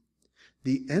enemy.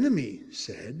 The enemy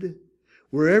said,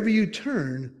 wherever you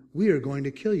turn, we are going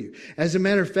to kill you. As a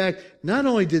matter of fact, not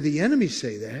only did the enemy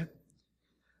say that,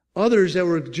 others that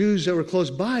were Jews that were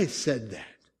close by said that.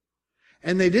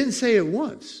 And they didn't say it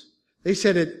once. They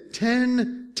said it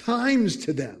 10 times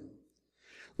to them.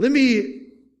 Let me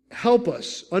help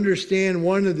us understand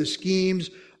one of the schemes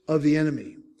of the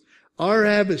enemy. Our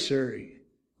adversary,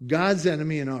 God's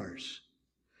enemy and ours,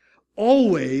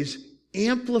 always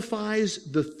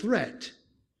amplifies the threat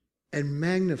and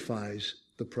magnifies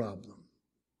the problem.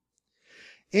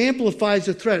 Amplifies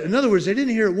the threat. In other words, they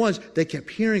didn't hear it once. They kept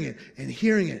hearing it and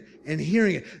hearing it and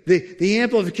hearing it. The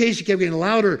amplification kept getting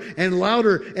louder and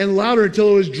louder and louder until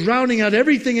it was drowning out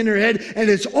everything in their head, and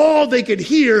it's all they could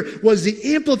hear was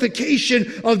the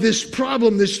amplification of this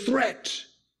problem, this threat.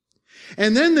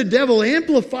 And then the devil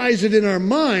amplifies it in our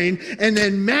mind and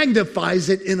then magnifies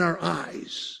it in our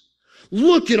eyes.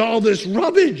 Look at all this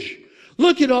rubbish.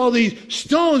 Look at all these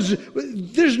stones.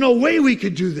 There's no way we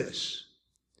could do this.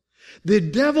 The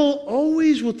devil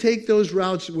always will take those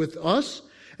routes with us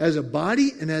as a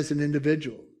body and as an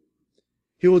individual.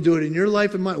 He will do it in your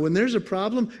life and mine. When there's a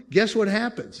problem, guess what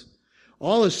happens?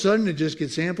 All of a sudden it just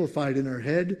gets amplified in our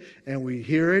head, and we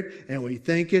hear it and we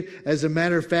think it. As a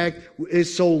matter of fact,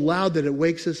 it's so loud that it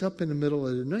wakes us up in the middle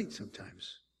of the night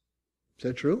sometimes. Is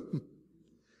that true?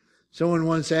 Someone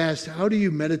once asked, how do you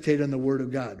meditate on the Word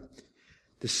of God?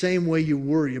 The same way you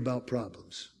worry about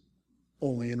problems,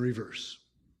 only in reverse.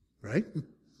 Right?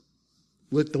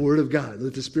 Let the Word of God,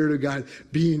 let the Spirit of God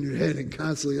be in your head and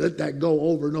constantly let that go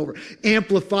over and over.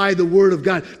 Amplify the Word of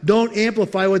God. Don't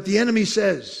amplify what the enemy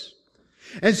says.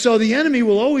 And so the enemy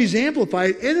will always amplify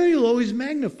it, and he'll always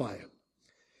magnify it.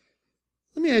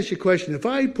 Let me ask you a question. If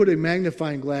I put a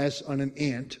magnifying glass on an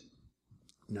ant,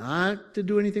 not to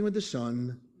do anything with the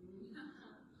sun,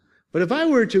 but if I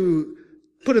were to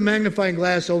put a magnifying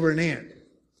glass over an ant,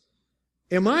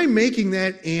 am I making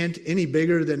that ant any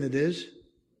bigger than it is?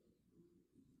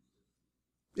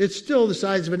 It's still the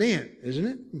size of an ant, isn't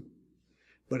it?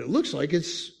 But it looks like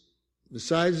it's the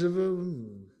size of a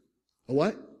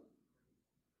what?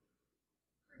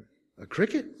 A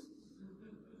cricket?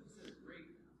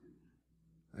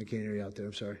 I can't hear you out there.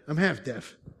 I'm sorry. I'm half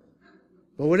deaf.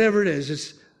 But whatever it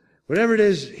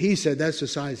is, he said that's the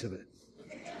size of it.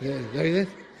 Yeah,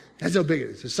 that's how big it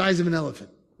is. The size of an elephant.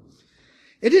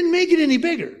 It didn't make it any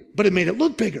bigger, but it made it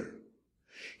look bigger.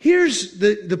 Here's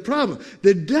the problem.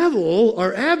 The devil,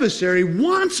 our adversary,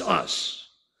 wants us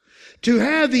to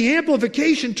have the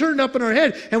amplification turned up in our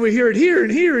head, and we hear it here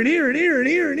and here and here and here and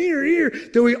here and here and here,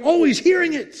 that we're always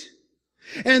hearing it.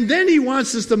 And then he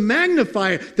wants us to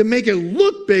magnify it, to make it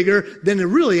look bigger than it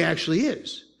really actually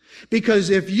is. Because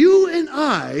if you and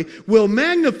I will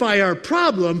magnify our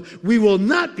problem, we will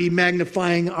not be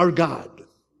magnifying our God.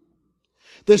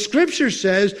 The scripture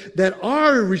says that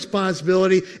our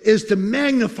responsibility is to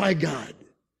magnify God.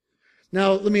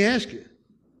 Now, let me ask you,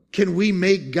 can we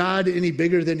make God any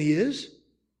bigger than he is?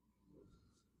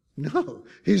 No,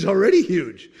 he's already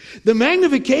huge. The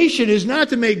magnification is not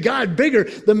to make God bigger.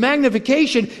 The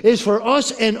magnification is for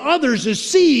us and others to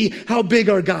see how big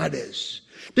our God is.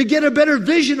 To get a better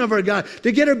vision of our God.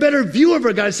 To get a better view of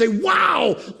our God. Say,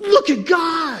 wow, look at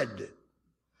God.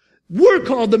 We're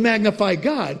called to magnify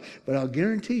God, but I'll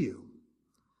guarantee you,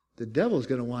 the devil's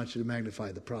going to want you to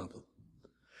magnify the problem.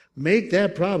 Make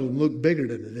that problem look bigger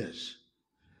than it is.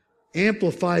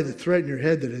 Amplify the threat in your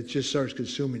head that it just starts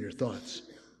consuming your thoughts.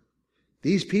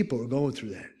 These people are going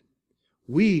through that.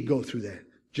 We go through that.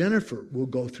 Jennifer will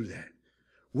go through that.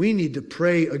 We need to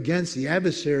pray against the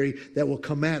adversary that will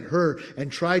come at her and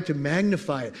try to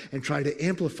magnify it and try to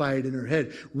amplify it in her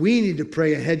head. We need to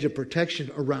pray a hedge of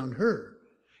protection around her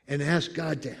and ask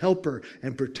God to help her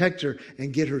and protect her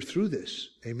and get her through this.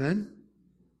 Amen?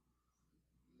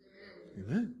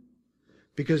 Amen.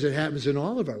 Because it happens in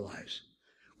all of our lives.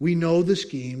 We know the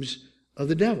schemes of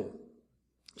the devil.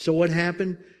 So what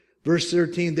happened? Verse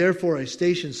 13, therefore I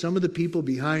stationed some of the people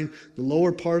behind the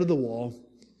lower part of the wall,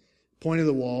 point of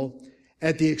the wall,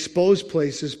 at the exposed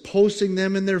places, posting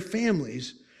them and their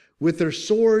families with their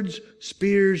swords,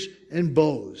 spears, and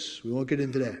bows. We won't get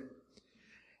into that.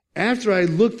 After I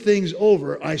looked things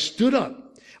over, I stood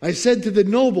up. I said to the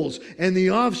nobles and the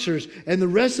officers and the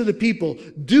rest of the people,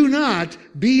 do not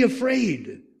be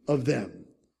afraid of them.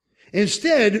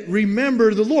 Instead,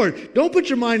 remember the Lord. Don't put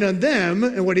your mind on them.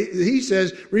 And what he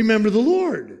says, remember the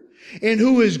Lord. And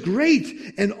who is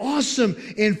great and awesome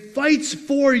and fights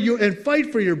for you and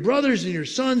fight for your brothers and your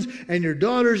sons and your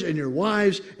daughters and your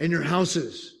wives and your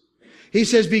houses. He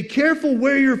says, be careful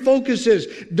where your focus is.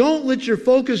 Don't let your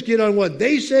focus get on what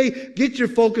they say. Get your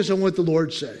focus on what the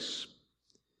Lord says.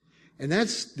 And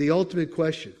that's the ultimate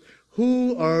question.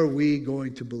 Who are we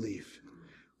going to believe?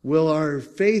 Will our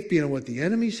faith be on what the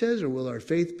enemy says, or will our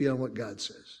faith be on what God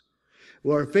says?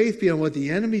 Will our faith be on what the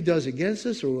enemy does against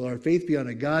us, or will our faith be on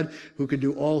a God who can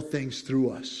do all things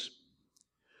through us?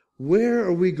 Where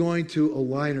are we going to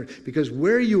align? Because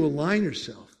where you align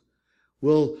yourself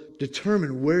will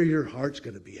determine where your heart's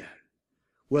going to be at.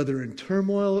 Whether in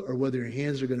turmoil or whether your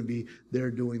hands are going to be there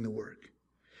doing the work.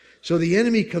 So the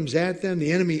enemy comes at them.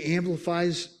 The enemy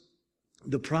amplifies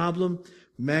the problem,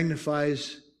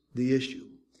 magnifies the issue.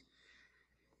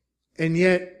 And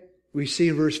yet, we see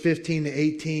in verse 15 to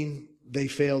 18, they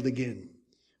failed again.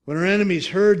 When our enemies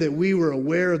heard that we were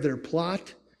aware of their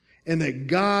plot and that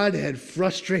God had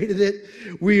frustrated it,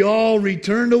 we all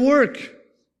returned to work.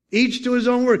 Each to his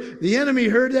own work. The enemy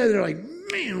heard that. They're like,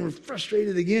 man, we're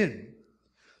frustrated again.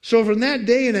 So from that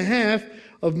day and a half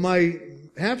of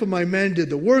half of my men did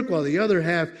the work, while the other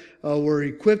half were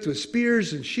equipped with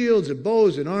spears and shields and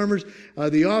bows and armors.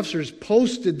 The officers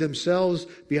posted themselves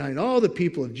behind all the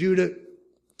people of Judah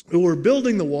who were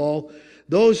building the wall.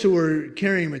 Those who were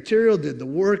carrying material did the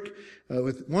work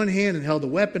with one hand and held a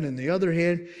weapon in the other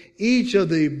hand. Each of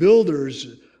the builders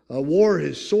wore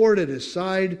his sword at his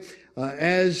side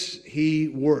as he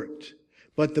worked.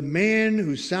 But the man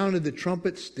who sounded the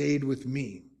trumpet stayed with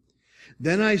me.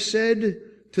 Then I said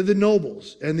to the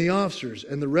nobles and the officers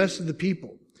and the rest of the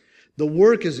people, the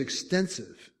work is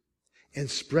extensive and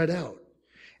spread out,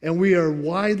 and we are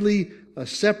widely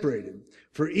separated,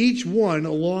 for each one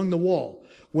along the wall.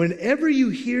 Whenever you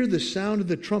hear the sound of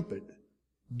the trumpet,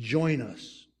 join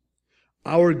us.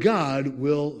 Our God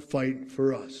will fight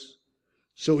for us.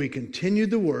 So we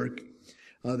continued the work.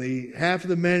 The half of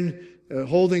the men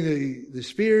holding the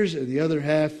spears, and the other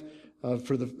half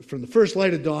from the first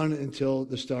light of dawn until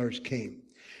the stars came.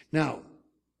 Now,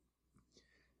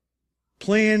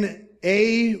 plan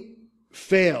A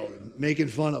failed, making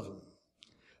fun of them.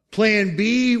 Plan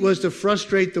B was to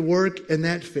frustrate the work, and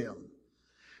that failed.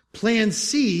 Plan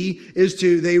C is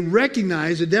they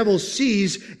recognize, the devil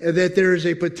sees that there is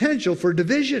a potential for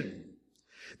division.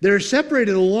 They're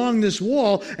separated along this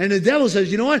wall, and the devil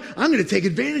says, you know what? I'm going to take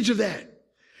advantage of that.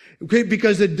 Okay,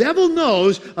 because the devil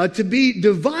knows to be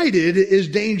divided is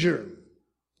danger.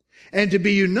 And to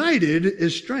be united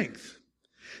is strength.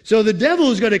 So the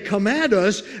devil is going to come at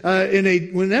us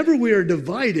whenever we are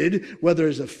divided, whether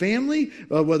as a family,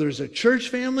 whether as a church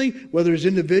family, whether as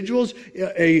individuals,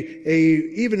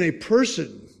 even a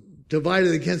person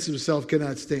divided against himself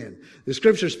cannot stand. The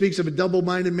scripture speaks of a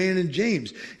double-minded man in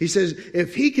James. He says,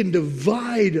 if he can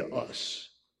divide us,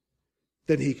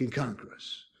 then he can conquer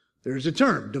us. There's a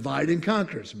term, divide and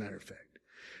conquer, as a matter of fact.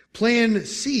 Plan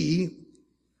C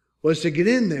was to get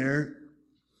in there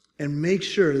and make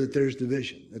sure that there's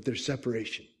division, that there's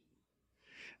separation.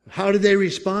 How did they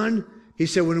respond? He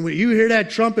said, when you hear that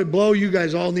trumpet blow, you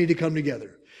guys all need to come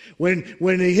together. When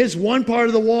it hits one part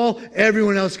of the wall,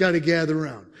 everyone else got to gather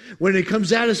around. When it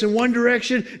comes at us in one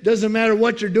direction, doesn't matter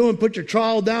what you're doing, put your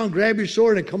trowel down, grab your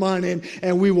sword, and come on in,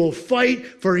 and we will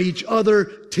fight for each other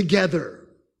together.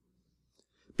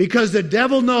 Because the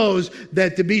devil knows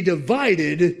that to be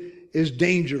divided is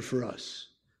danger for us.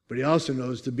 But he also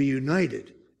knows to be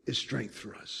united is strength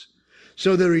for us.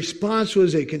 So the response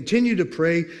was they continued to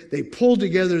pray. They pulled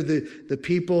together the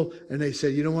people and they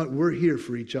said, you know what? We're here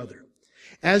for each other.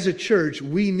 As a church,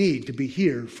 we need to be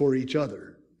here for each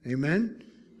other. Amen?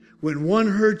 When one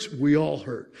hurts, we all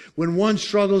hurt. When one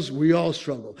struggles, we all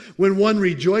struggle. When one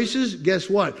rejoices, guess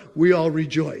what? We all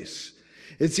rejoice.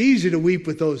 It's easy to weep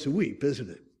with those who weep, isn't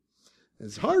it?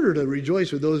 It's harder to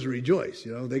rejoice with those who rejoice.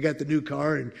 You know, they got the new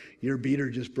car and your beater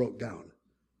just broke down.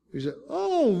 You say,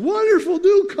 oh, wonderful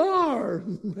new car.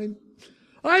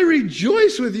 I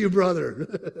rejoice with you,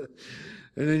 brother.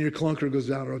 And then your clunker goes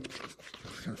down.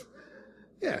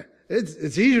 Yeah,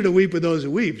 it's easier to weep with those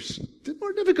who weep. It's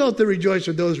more difficult to rejoice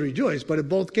with those who rejoice. But in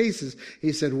both cases,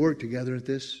 he said, work together at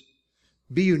this.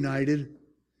 Be united.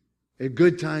 At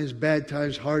good times, bad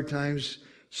times, hard times,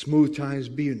 smooth times,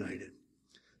 be united.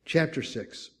 Chapter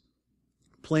 6,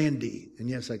 Plan D. And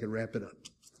yes, I can wrap it up.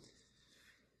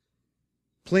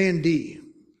 Plan D,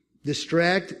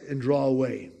 distract and draw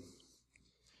away.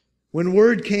 When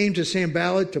word came to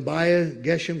Sanballat, Tobiah,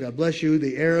 Geshem, God bless you,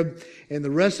 the Arab, and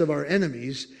the rest of our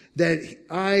enemies, that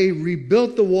I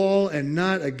rebuilt the wall and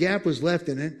not a gap was left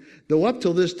in it, though up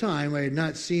till this time I had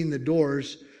not seen the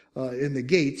doors in the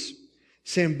gates,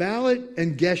 Sanballat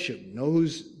and Geshem,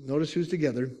 notice who's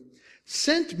together,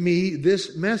 sent me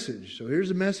this message. So here's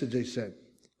the message they sent.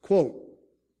 Quote,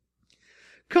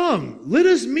 come, let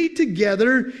us meet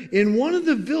together in one of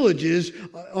the villages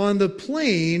on the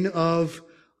plain of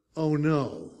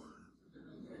Ono.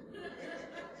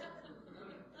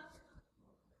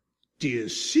 Do you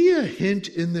see a hint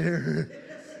in there?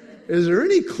 Is there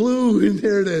any clue in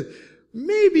there that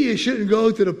maybe you shouldn't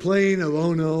go to the plain of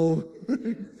Ono?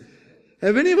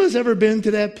 Have any of us ever been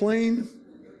to that plain?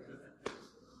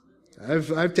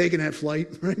 I've taken that flight,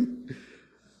 right?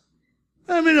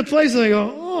 I'm in a place and I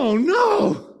go, oh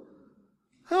no!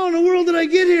 How in the world did I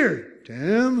get here?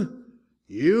 Tim,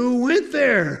 you went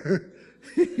there.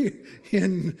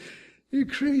 And you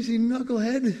crazy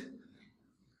knucklehead.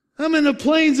 I'm in the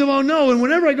plains of Ono, and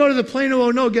whenever I go to the plain of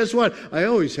Ono, guess what? I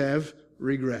always have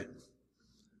regret.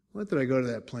 What did I go to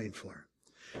that plain for?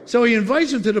 So he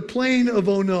invites him to the plain of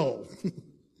Ono.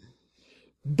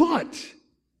 But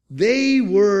they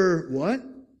were what?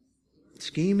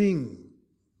 Scheming,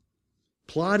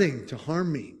 plotting to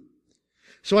harm me.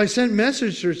 So I sent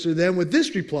messengers to them with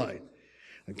this reply.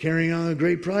 I'm carrying on a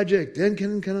great project, then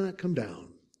cannot come down.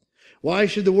 Why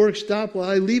should the work stop while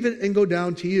I leave it and go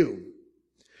down to you?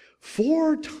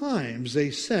 4 times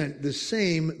they sent the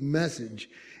same message,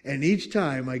 and each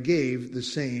time I gave the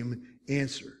same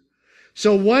answer.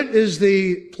 So what is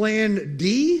the plan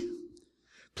D?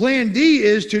 Plan D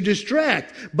is to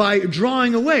distract by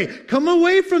drawing away. Come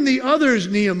away from the others,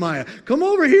 Nehemiah. Come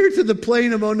over here to the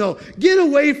plain of Ono. Get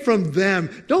away from them.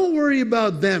 Don't worry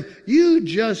about them. You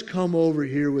just come over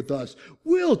here with us.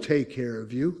 We'll take care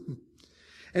of you.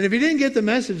 And if he didn't get the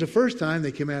message the first time,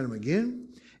 they came at him again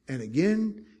and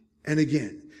again and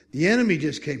again. The enemy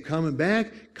just kept coming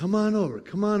back. Come on over.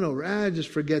 Come on over. Just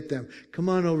forget them. Come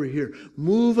on over here.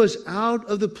 Move us out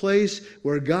of the place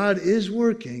where God is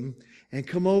working and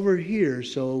come over here.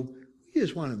 So we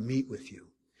just want to meet with you.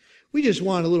 We just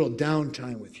want a little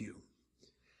downtime with you.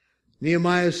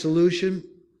 Nehemiah's solution,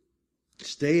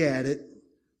 stay at it.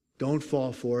 Don't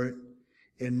fall for it.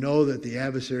 And know that the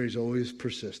adversary is always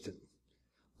persistent.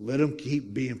 Let him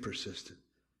keep being persistent.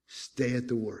 Stay at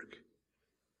the work.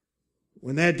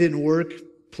 When that didn't work,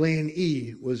 plan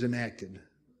E was enacted.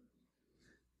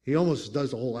 He almost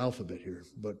does the whole alphabet here,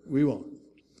 but we won't.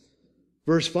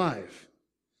 Verse 5.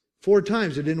 4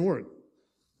 times it didn't work.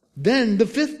 Then the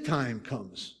 5th time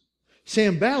comes.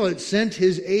 Sanballat sent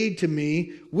his aide to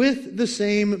me with the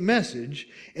same message,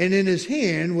 and in his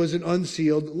hand was an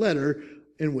unsealed letter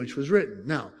in which was written.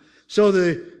 Now, so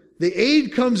the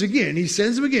aide comes again. He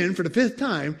sends him again for the 5th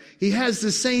time. He has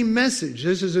the same message.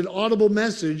 This is an audible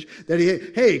message that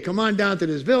hey, come on down to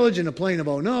this village in the plain of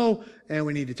Ono, and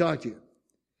we need to talk to you.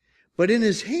 But in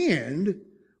his hand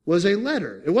was a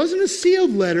letter. It wasn't a sealed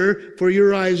letter for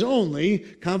your eyes only.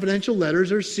 Confidential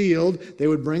letters are sealed. They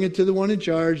would bring it to the one in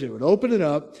charge. They would open it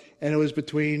up, and it was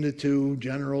between the 2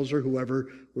 generals or whoever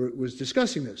was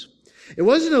discussing this. It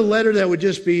wasn't a letter that would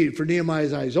just be for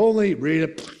Nehemiah's eyes only. Read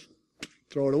it,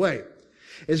 throw it away.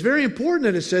 It's very important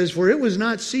that it says, for it was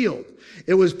not sealed.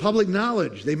 It was public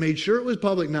knowledge. They made sure it was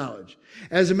public knowledge.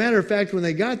 As a matter of fact, when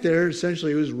they got there,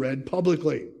 essentially it was read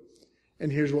publicly.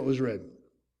 And here's what was read.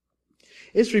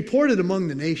 It's reported among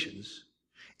the nations.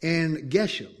 And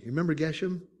Geshem, you remember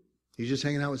Geshem? He's just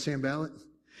hanging out with Sanballat.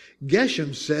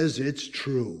 Geshem says it's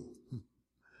true.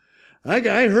 I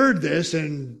heard this,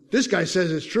 and this guy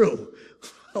says it's true.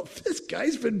 Well, this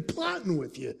guy's been plotting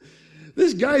with you.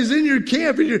 This guy's in your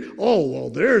camp,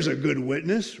 and there's a good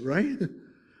witness, right?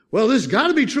 Well, this has got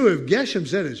to be true. If Geshem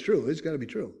said it's true, it's got to be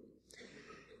true.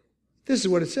 This is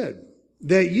what it said.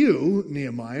 That you,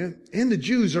 Nehemiah, and the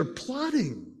Jews are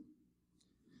plotting.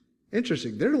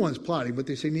 Interesting. They're the ones plotting, but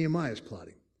they say Nehemiah is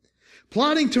plotting.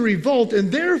 Plotting to revolt,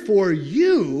 and therefore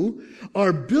you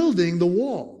are building the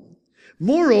wall.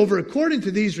 Moreover, according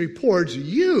to these reports,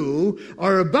 you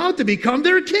are about to become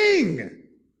their king,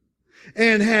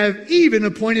 and have even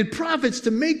appointed prophets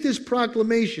to make this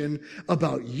proclamation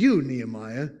about you,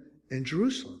 Nehemiah, in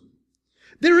Jerusalem.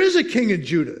 There is a king in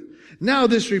Judah. Now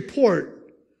this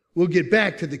report will get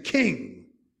back to the king.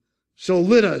 So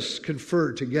let us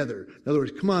confer together. In other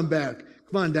words, come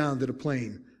on down to the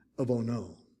plain of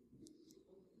Ono.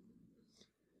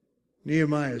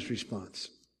 Nehemiah's response.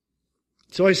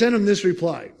 So I sent him this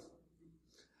reply.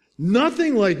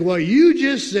 Nothing like what you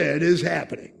just said is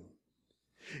happening.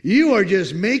 You are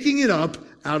just making it up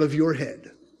out of your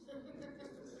head.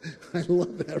 I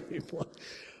love that reply.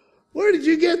 Where did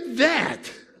you get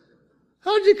that?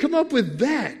 How did you come up with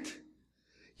that?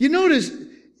 You notice,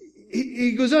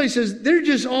 he goes on, he says, they're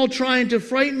just all trying to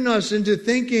frighten us into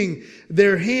thinking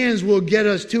their hands will get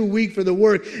us too weak for the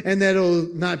work and that it'll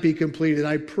not be completed.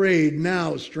 I prayed,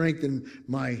 now strengthen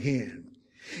my hand.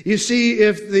 You see,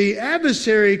 if the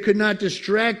adversary could not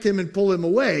distract him and pull him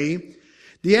away,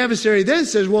 the adversary then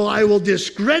says, well, I will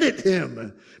discredit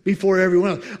him before everyone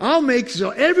else. I'll make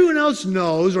so everyone else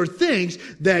knows or thinks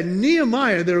that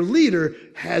Nehemiah, their leader,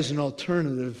 has an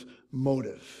alternative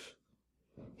motive.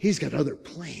 He's got other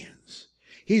plans.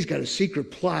 He's got a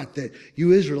secret plot that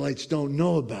you Israelites don't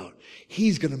know about.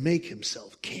 He's going to make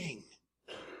himself king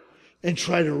and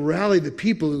try to rally the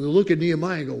people who look at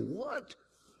Nehemiah and go, what?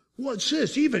 What's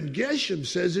this? Even Geshem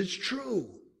says it's true.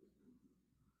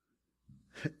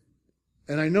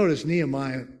 And I notice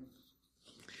Nehemiah,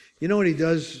 you know what he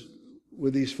does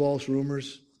with these false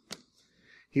rumors?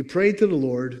 He prayed to the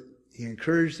Lord, he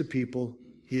encouraged the people,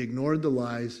 he ignored the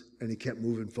lies, and he kept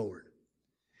moving forward.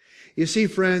 You see,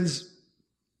 friends,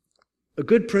 a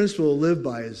good principle to live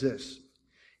by is this.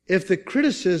 If the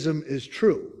criticism is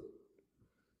true,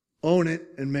 own it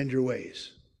and mend your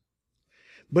ways.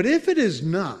 But if it is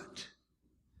not,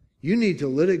 you need to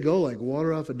let it go like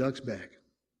water off a duck's back.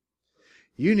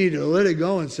 You need to let it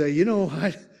go and say, you know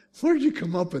what? Where did you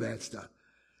come up with that stuff?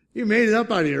 You made it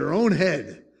up out of your own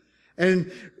head.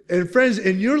 And friends,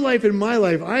 in your life, in my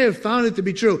life, I have found it to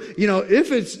be true. You know,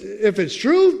 if it's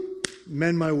true,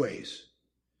 mend my ways.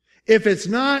 If it's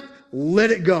not,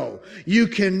 let it go. You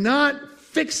cannot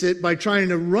fix it by trying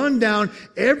to run down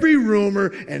every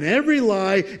rumor and every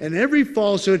lie and every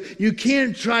falsehood. You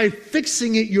can't try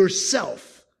fixing it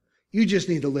yourself. You just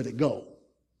need to let it go.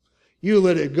 You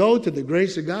let it go to the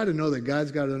grace of God and know that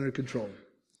God's got it under control.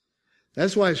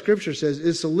 That's why Scripture says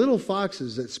it's the little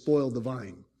foxes that spoil the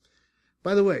vine.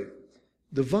 By the way,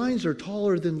 the vines are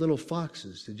taller than little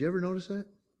foxes. Did you ever notice that?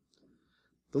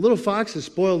 The little foxes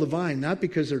spoil the vine not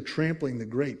because they're trampling the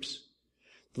grapes.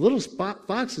 The little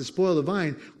foxes spoil the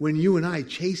vine when you and I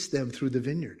chase them through the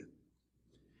vineyard.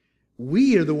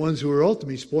 We are the ones who are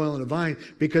ultimately spoiling the vine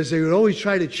because they would always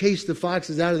try to chase the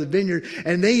foxes out of the vineyard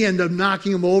and they end up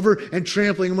knocking them over and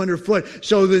trampling them underfoot.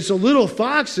 So there's the little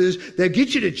foxes that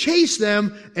get you to chase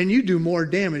them and you do more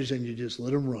damage than you just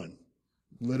let them run.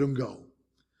 Let them go.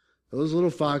 Those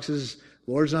little foxes,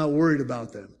 Lord's not worried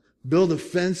about them. Build a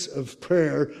fence of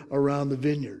prayer around the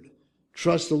vineyard.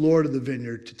 Trust the Lord of the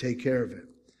vineyard to take care of it.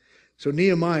 So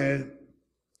Nehemiah,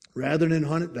 rather than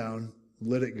hunt it down,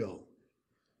 let it go.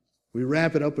 We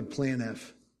wrap it up with Plan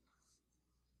F.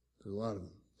 There's a lot of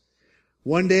them.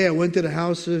 One day I went to the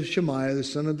house of Shemaiah, the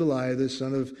son of Deliah, the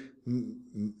son of,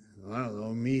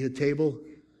 Mehetabel.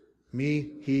 Me,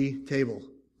 he, table.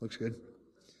 Looks good.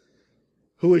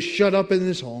 Who was shut up in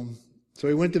his home. So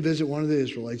he went to visit one of the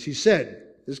Israelites.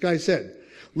 This guy said,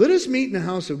 let us meet in the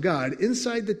house of God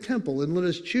inside the temple, and let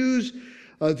us choose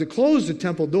to close the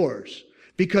temple doors,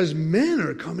 because men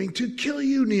are coming to kill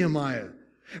you, Nehemiah.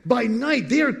 By night,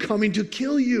 they are coming to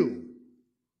kill you.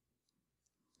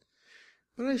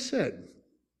 But I said,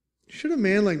 should a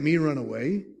man like me run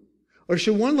away? Or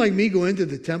should one like me go into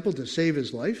the temple to save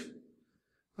his life?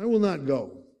 I will not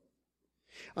go.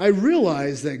 I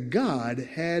realized that God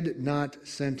had not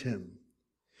sent him,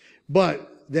 but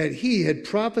that he had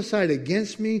prophesied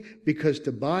against me because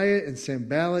Tobiah and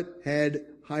Sanballat had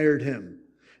hired him.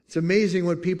 It's amazing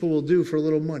what people will do for a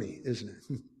little money, isn't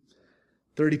it?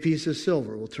 30 pieces of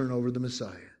silver will turn over the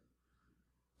Messiah.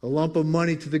 A lump of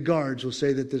money to the guards will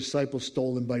say that the disciple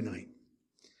stole him by night.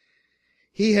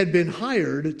 He had been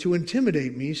hired to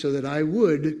intimidate me so that I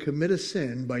would commit a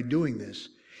sin by doing this,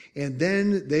 and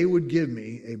then they would give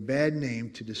me a bad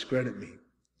name to discredit me.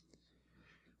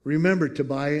 Remember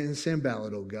Tobiah and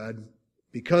Sanballat, O God.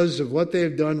 Because of what they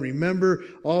have done, remember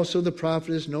also the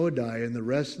prophetess Noadiah and the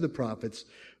rest of the prophets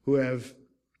who have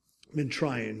been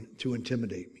trying to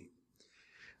intimidate me.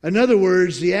 In other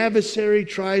words, the adversary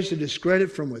tries to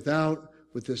discredit from without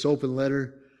with this open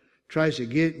letter, tries to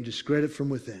get and discredit from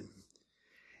within.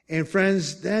 And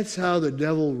friends, that's how the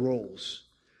devil rolls.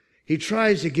 He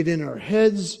tries to get in our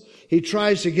heads. He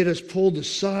tries to get us pulled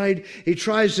aside. He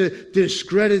tries to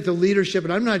discredit the leadership.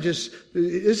 And this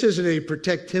isn't a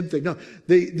protect him thing. No,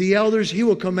 the elders, he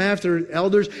will come after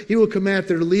elders. He will come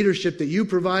after the leadership that you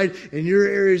provide in your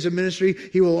areas of ministry.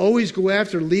 He will always go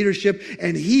after leadership,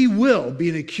 and he will be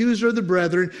an accuser of the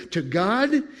brethren to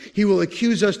God. He will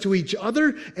accuse us to each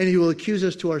other, and he will accuse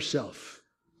us to ourselves,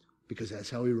 because that's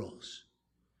how he rolls.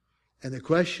 And the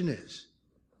question is,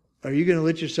 are you going to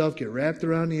let yourself get wrapped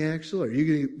around the axle? Are you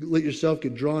going to let yourself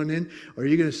get drawn in? Or are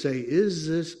you going to say, is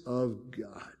this of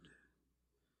God?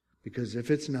 Because if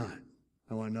it's not,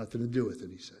 I want nothing to do with it,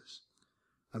 he says.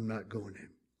 I'm not going in.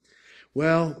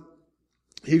 Well,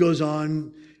 he goes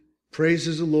on,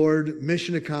 praises the Lord,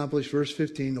 mission accomplished, verse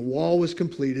 15. The wall was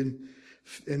completed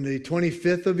in the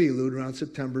 25th of Elul, around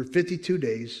September, 52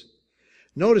 days.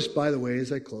 Notice, by the way,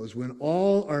 as I close, when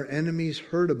all our enemies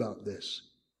heard about this,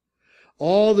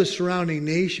 all the surrounding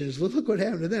nations, look what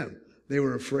happened to them. They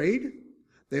were afraid.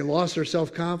 They lost their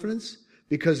self-confidence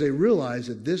because they realized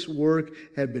that this work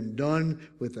had been done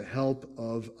with the help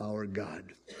of our God.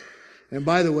 And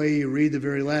by the way, you read the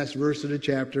very last verse of the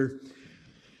chapter.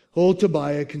 Old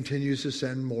Tobiah continues to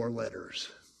send more letters.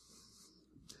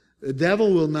 The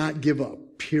devil will not give up,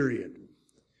 period.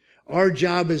 Our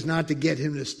job is not to get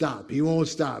him to stop. He won't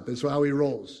stop. That's how he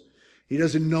rolls. He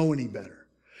doesn't know any better.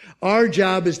 Our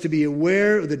job is to be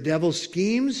aware of the devil's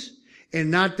schemes and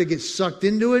not to get sucked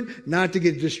into it, not to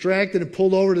get distracted and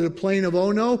pulled over to the plane of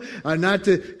oh no, not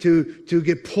to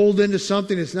get pulled into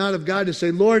something that's not of God, to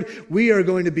say, Lord, we are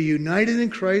going to be united in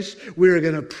Christ. We are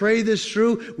going to pray this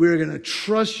through. We are going to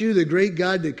trust you, the great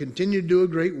God, to continue to do a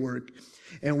great work.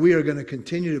 And we are going to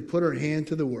continue to put our hand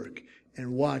to the work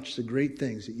and watch the great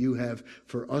things that you have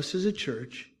for us as a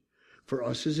church, for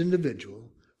us as individual,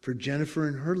 for Jennifer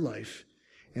and her life,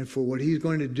 and for what he's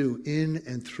going to do in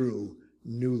and through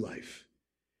New Life.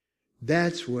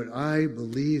 That's what I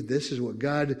believe. This is what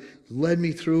God led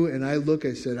me through. And I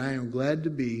said, I am glad to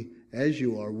be, as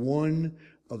you are, one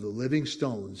of the living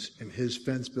stones in his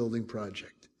fence building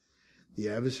project. The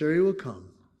adversary will come.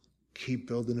 Keep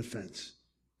building a fence.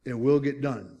 It will get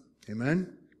done.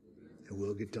 Amen? It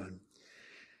will get done.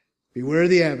 Beware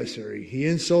the adversary. He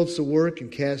insults the work and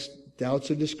casts doubts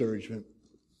of discouragement.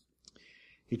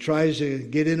 He tries to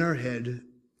get in our head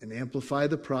and amplify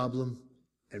the problem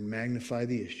and magnify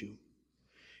the issue.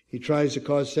 He tries to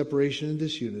cause separation and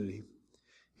disunity.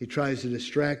 He tries to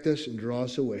distract us and draw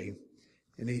us away.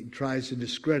 And he tries to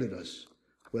discredit us,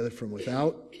 whether from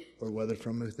without or whether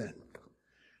from within.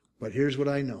 But here's what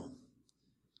I know.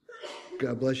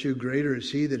 God bless you. Greater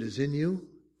is he that is in you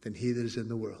than he that is in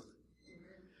the world.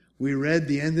 We read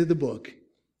the end of the book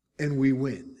and we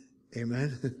win.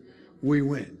 Amen? We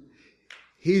win.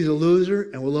 He's a loser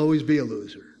and will always be a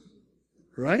loser.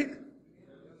 Right?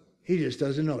 He just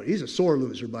doesn't know it. He's a sore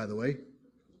loser, by the way.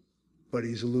 But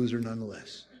he's a loser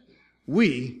nonetheless.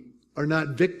 We are not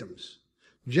victims.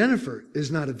 Jennifer is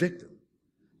not a victim.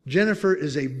 Jennifer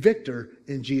is a victor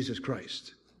in Jesus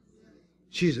Christ.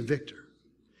 She's a victor.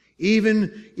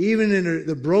 Even in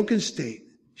the broken state,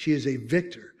 she is a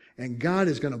victor. And God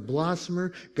is going to blossom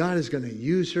her. God is going to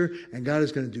use her. And God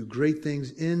is going to do great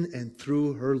things in and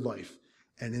through her life.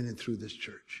 And in and through this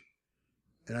church.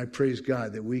 And I praise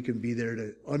God that we can be there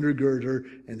to undergird her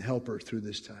and help her through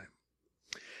this time.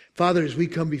 Father, as we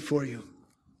come before you,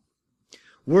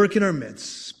 work in our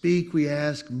midst. Speak, we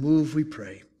ask. Move, we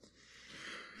pray.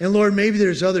 And Lord, maybe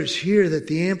there's others here that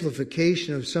the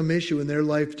amplification of some issue in their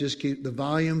life the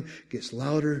volume gets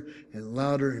louder and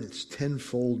louder, and it's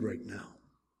tenfold right now.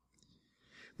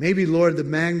 Maybe, Lord, the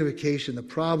magnification, the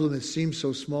problem that seems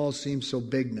so small seems so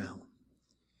big now.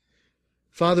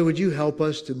 Father, would you help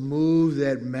us to move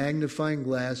that magnifying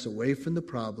glass away from the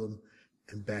problem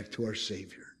and back to our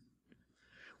Savior?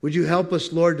 Would you help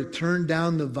us, Lord, to turn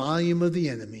down the volume of the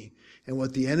enemy and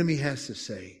what the enemy has to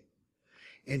say,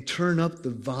 and turn up the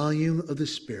volume of the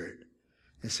Spirit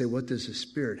and say, what does the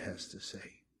Spirit has to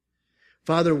say?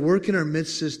 Father, work in our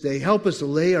midst this day. Help us to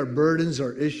lay our burdens,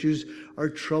 our issues, our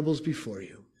troubles before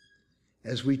you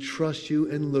as we trust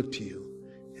you and look to you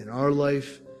in our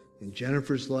life, in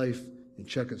Jennifer's life, in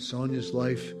Chuck and Sonia's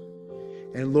life.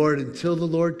 And Lord, until the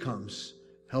Lord comes,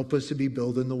 help us to be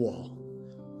building the wall.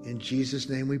 In Jesus'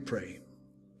 name we pray.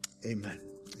 Amen.